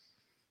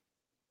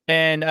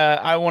 And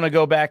I want to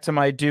go back to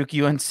my Duke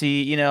UNC,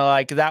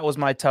 like that was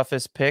my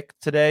toughest pick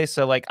today.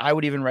 So like I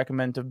would even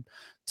recommend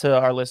to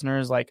our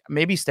listeners, like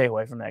maybe stay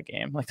away from that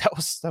game. Like that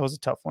was a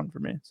tough one for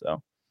me.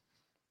 So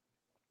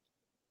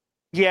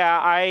yeah,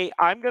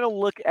 I'm gonna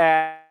look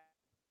at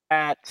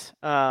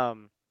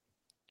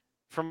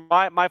from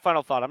my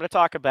final thought, I'm going to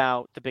talk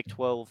about the Big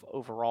 12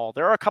 overall.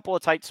 There are a couple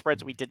of tight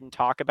spreads we didn't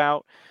talk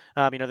about.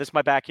 This is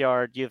my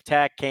backyard. You have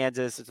Tech,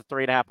 Kansas. It's a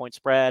 3.5-point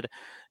spread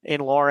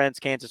in Lawrence.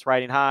 Kansas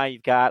riding high.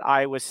 You've got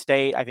Iowa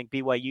State. I think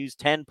BYU's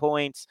 10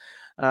 points.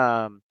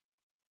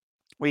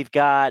 We've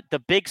got the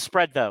big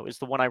spread, though, is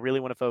the one I really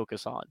want to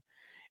focus on.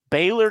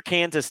 Baylor,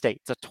 Kansas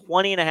State. It's a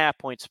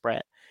 20.5-point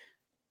spread.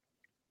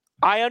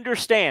 I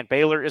understand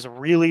Baylor is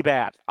really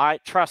bad.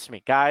 Trust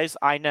me, guys.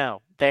 I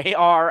know they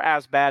are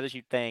as bad as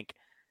you think.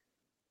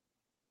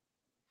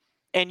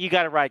 And you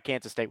got to ride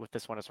Kansas State with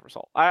this one as a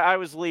result. I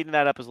was leading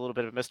that up as a little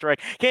bit of a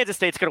misdirect. Kansas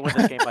State's going to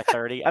win this game by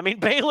 30. I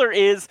mean, Baylor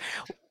is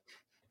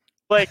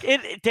like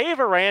Dave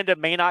Aranda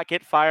may not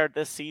get fired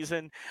this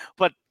season,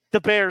 but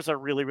the Bears are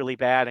really, really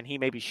bad, and he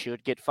maybe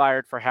should get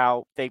fired for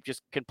how they've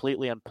just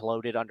completely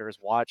imploded under his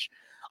watch.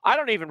 I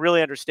don't even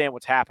really understand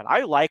what's happened.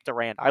 I liked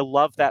Aranda. I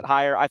loved that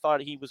hire. I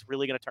thought he was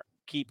really going to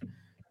keep,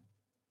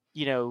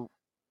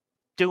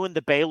 doing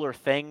the Baylor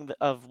thing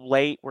of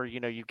late where,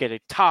 you get a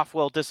tough,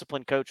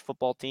 well-disciplined coach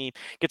football team,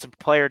 get some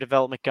player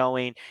development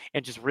going,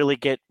 and just really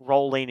get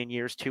rolling in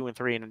years 2 and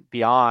 3 and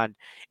beyond.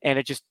 And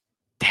it just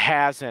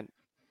hasn't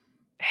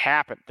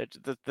happened.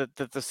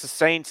 The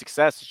sustained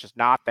success is just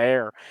not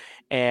there.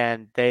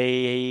 And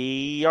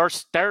they're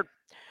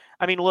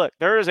I mean, look,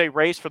 there is a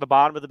race for the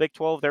bottom of the Big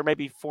 12. There may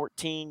be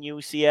 14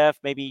 UCF,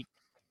 maybe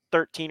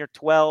 13 or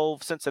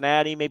 12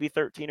 Cincinnati, maybe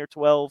 13 or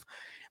 12.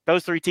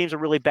 Those three teams are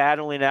really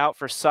battling out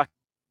for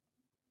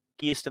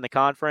suckiest in the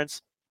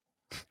conference.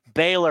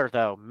 Baylor,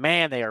 though,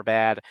 man, they are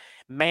bad.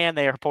 Man,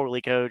 they are poorly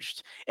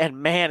coached. And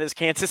man, is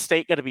Kansas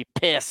State going to be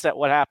pissed at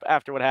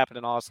after what happened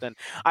in Austin.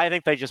 I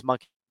think they just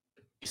monkey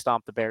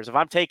stomp the Bears. If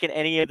I'm taking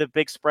any of the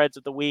big spreads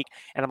of the week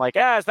and I'm like,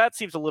 that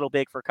seems a little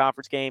big for a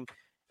conference game,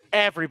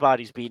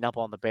 everybody's beating up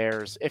on the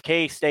Bears. If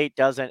K-State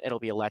doesn't, it'll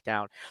be a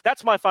letdown.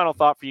 That's my final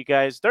thought for you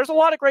guys. There's a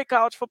lot of great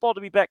college football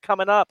to be bet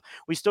coming up.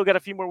 We still got a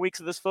few more weeks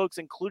of this, folks,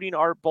 including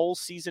our bowl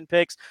season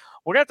picks.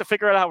 We're going to have to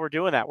figure out how we're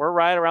doing that. We're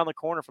right around the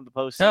corner from the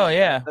postseason. Oh,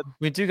 yeah.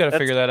 We do got to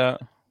figure that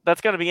out. That's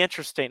going to be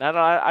interesting.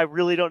 I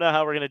really don't know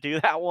how we're going to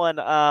do that one.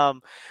 Yeah,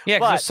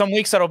 because there's some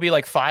weeks that'll be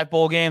like 5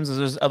 bowl games, and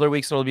there's other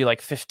weeks that'll be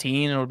like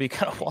 15, and it'll be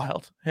kind of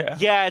wild.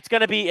 Yeah, it's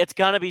gonna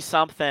be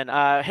something.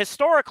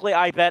 Historically,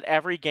 I bet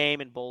every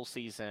game in bowl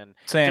season.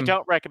 Same. I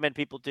don't recommend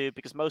people do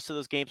because most of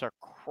those games are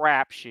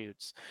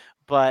crapshoots.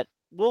 But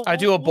I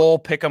do a bowl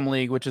pick'em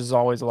league, which is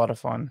always a lot of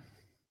fun.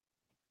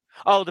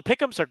 Oh, the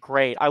pick'ems are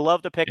great. I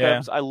love the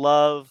pick'ems. Yeah. I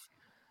love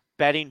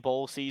betting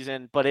bowl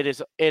season, but it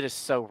is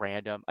so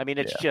random. I mean,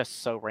 it's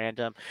just so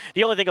random.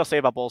 The only thing I'll say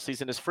about bowl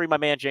season is free my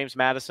man James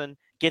Madison.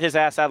 Get his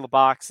ass out of the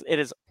box. It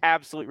is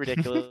absolutely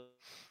ridiculous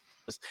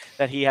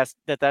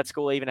that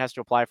school even has to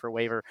apply for a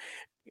waiver.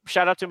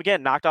 Shout out to him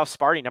again. Knocked off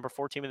Sparty, number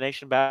 4 team in the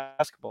nation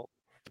basketball.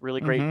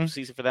 Really great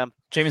season for them.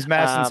 James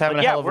Madison's having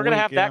a hell of a week. We're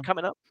gonna have that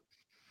coming up.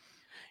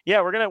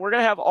 Yeah, we're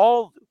gonna have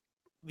all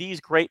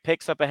these great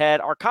picks up ahead.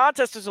 Our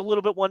contest is a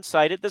little bit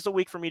one-sided. This is a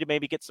week for me to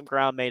maybe get some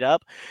ground made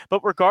up. But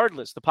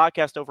regardless, the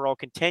podcast overall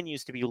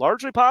continues to be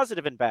largely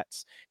positive in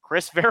bets.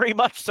 Chris, very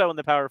much so in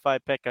the Power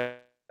 5 pick.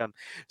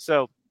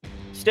 So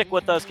stick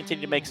with us,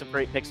 continue to make some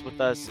great picks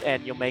with us,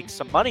 and you'll make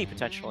some money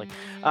potentially.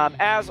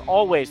 As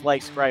always,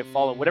 like, subscribe,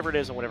 follow, whatever it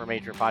is on whatever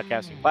major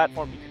podcasting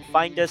platform you can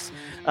find us.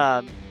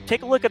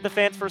 Take a look at the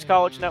Fans First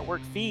College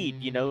Network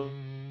feed.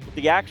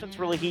 The action's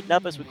really heating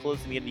up as we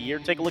close the end of the year.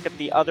 Take a look at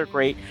the other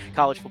great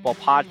college football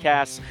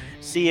podcasts.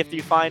 See if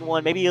you find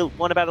one, maybe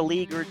one about a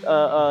league or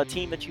a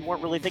team that you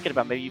weren't really thinking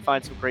about. Maybe you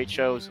find some great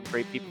shows, some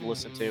great people to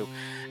listen to.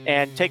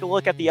 And take a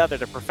look at the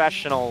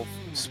professional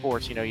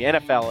sports, the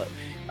NFL,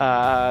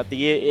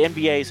 the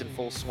NBA is in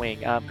full swing.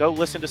 Go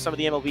listen to some of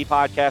the MLB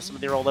podcasts, some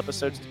of their old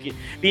episodes to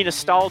be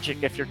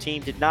nostalgic if your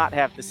team did not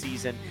have the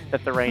season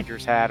that the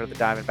Rangers had or the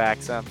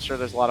Diamondbacks. I'm sure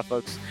there's a lot of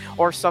folks,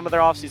 or some of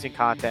their offseason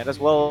content as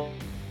well.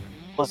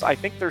 I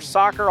think there's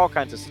soccer, all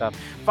kinds of stuff.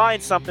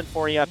 Find something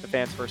for you at the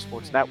Fans First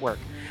Sports Network.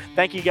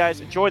 Thank you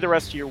guys. Enjoy the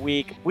rest of your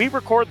week. We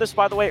record this,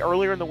 by the way,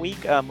 earlier in the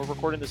week. We're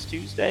recording this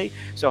Tuesday,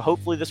 so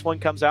hopefully this one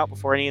comes out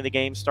before any of the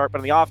games start. But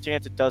on the off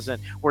chance it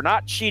doesn't, we're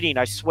not cheating.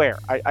 I swear.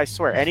 I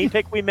swear. Any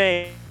pick we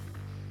made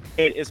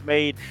is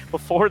made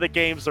before the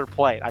games are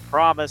played. I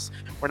promise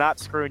we're not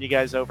screwing you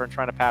guys over and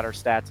trying to pad our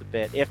stats a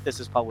bit. If this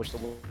is published a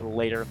little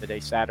later in the day,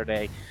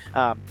 Saturday,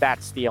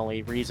 that's the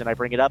only reason I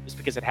bring it up, is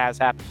because it has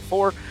happened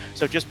before.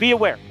 So just be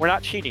aware. We're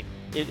not cheating.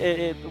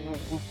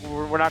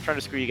 We're not trying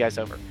to screw you guys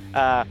over.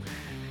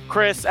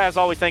 Chris, as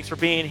always, thanks for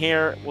being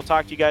here. We'll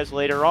talk to you guys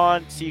later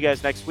on. See you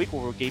guys next week,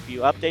 where we'll keep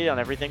you updated on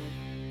everything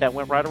that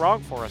went right or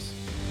wrong for us.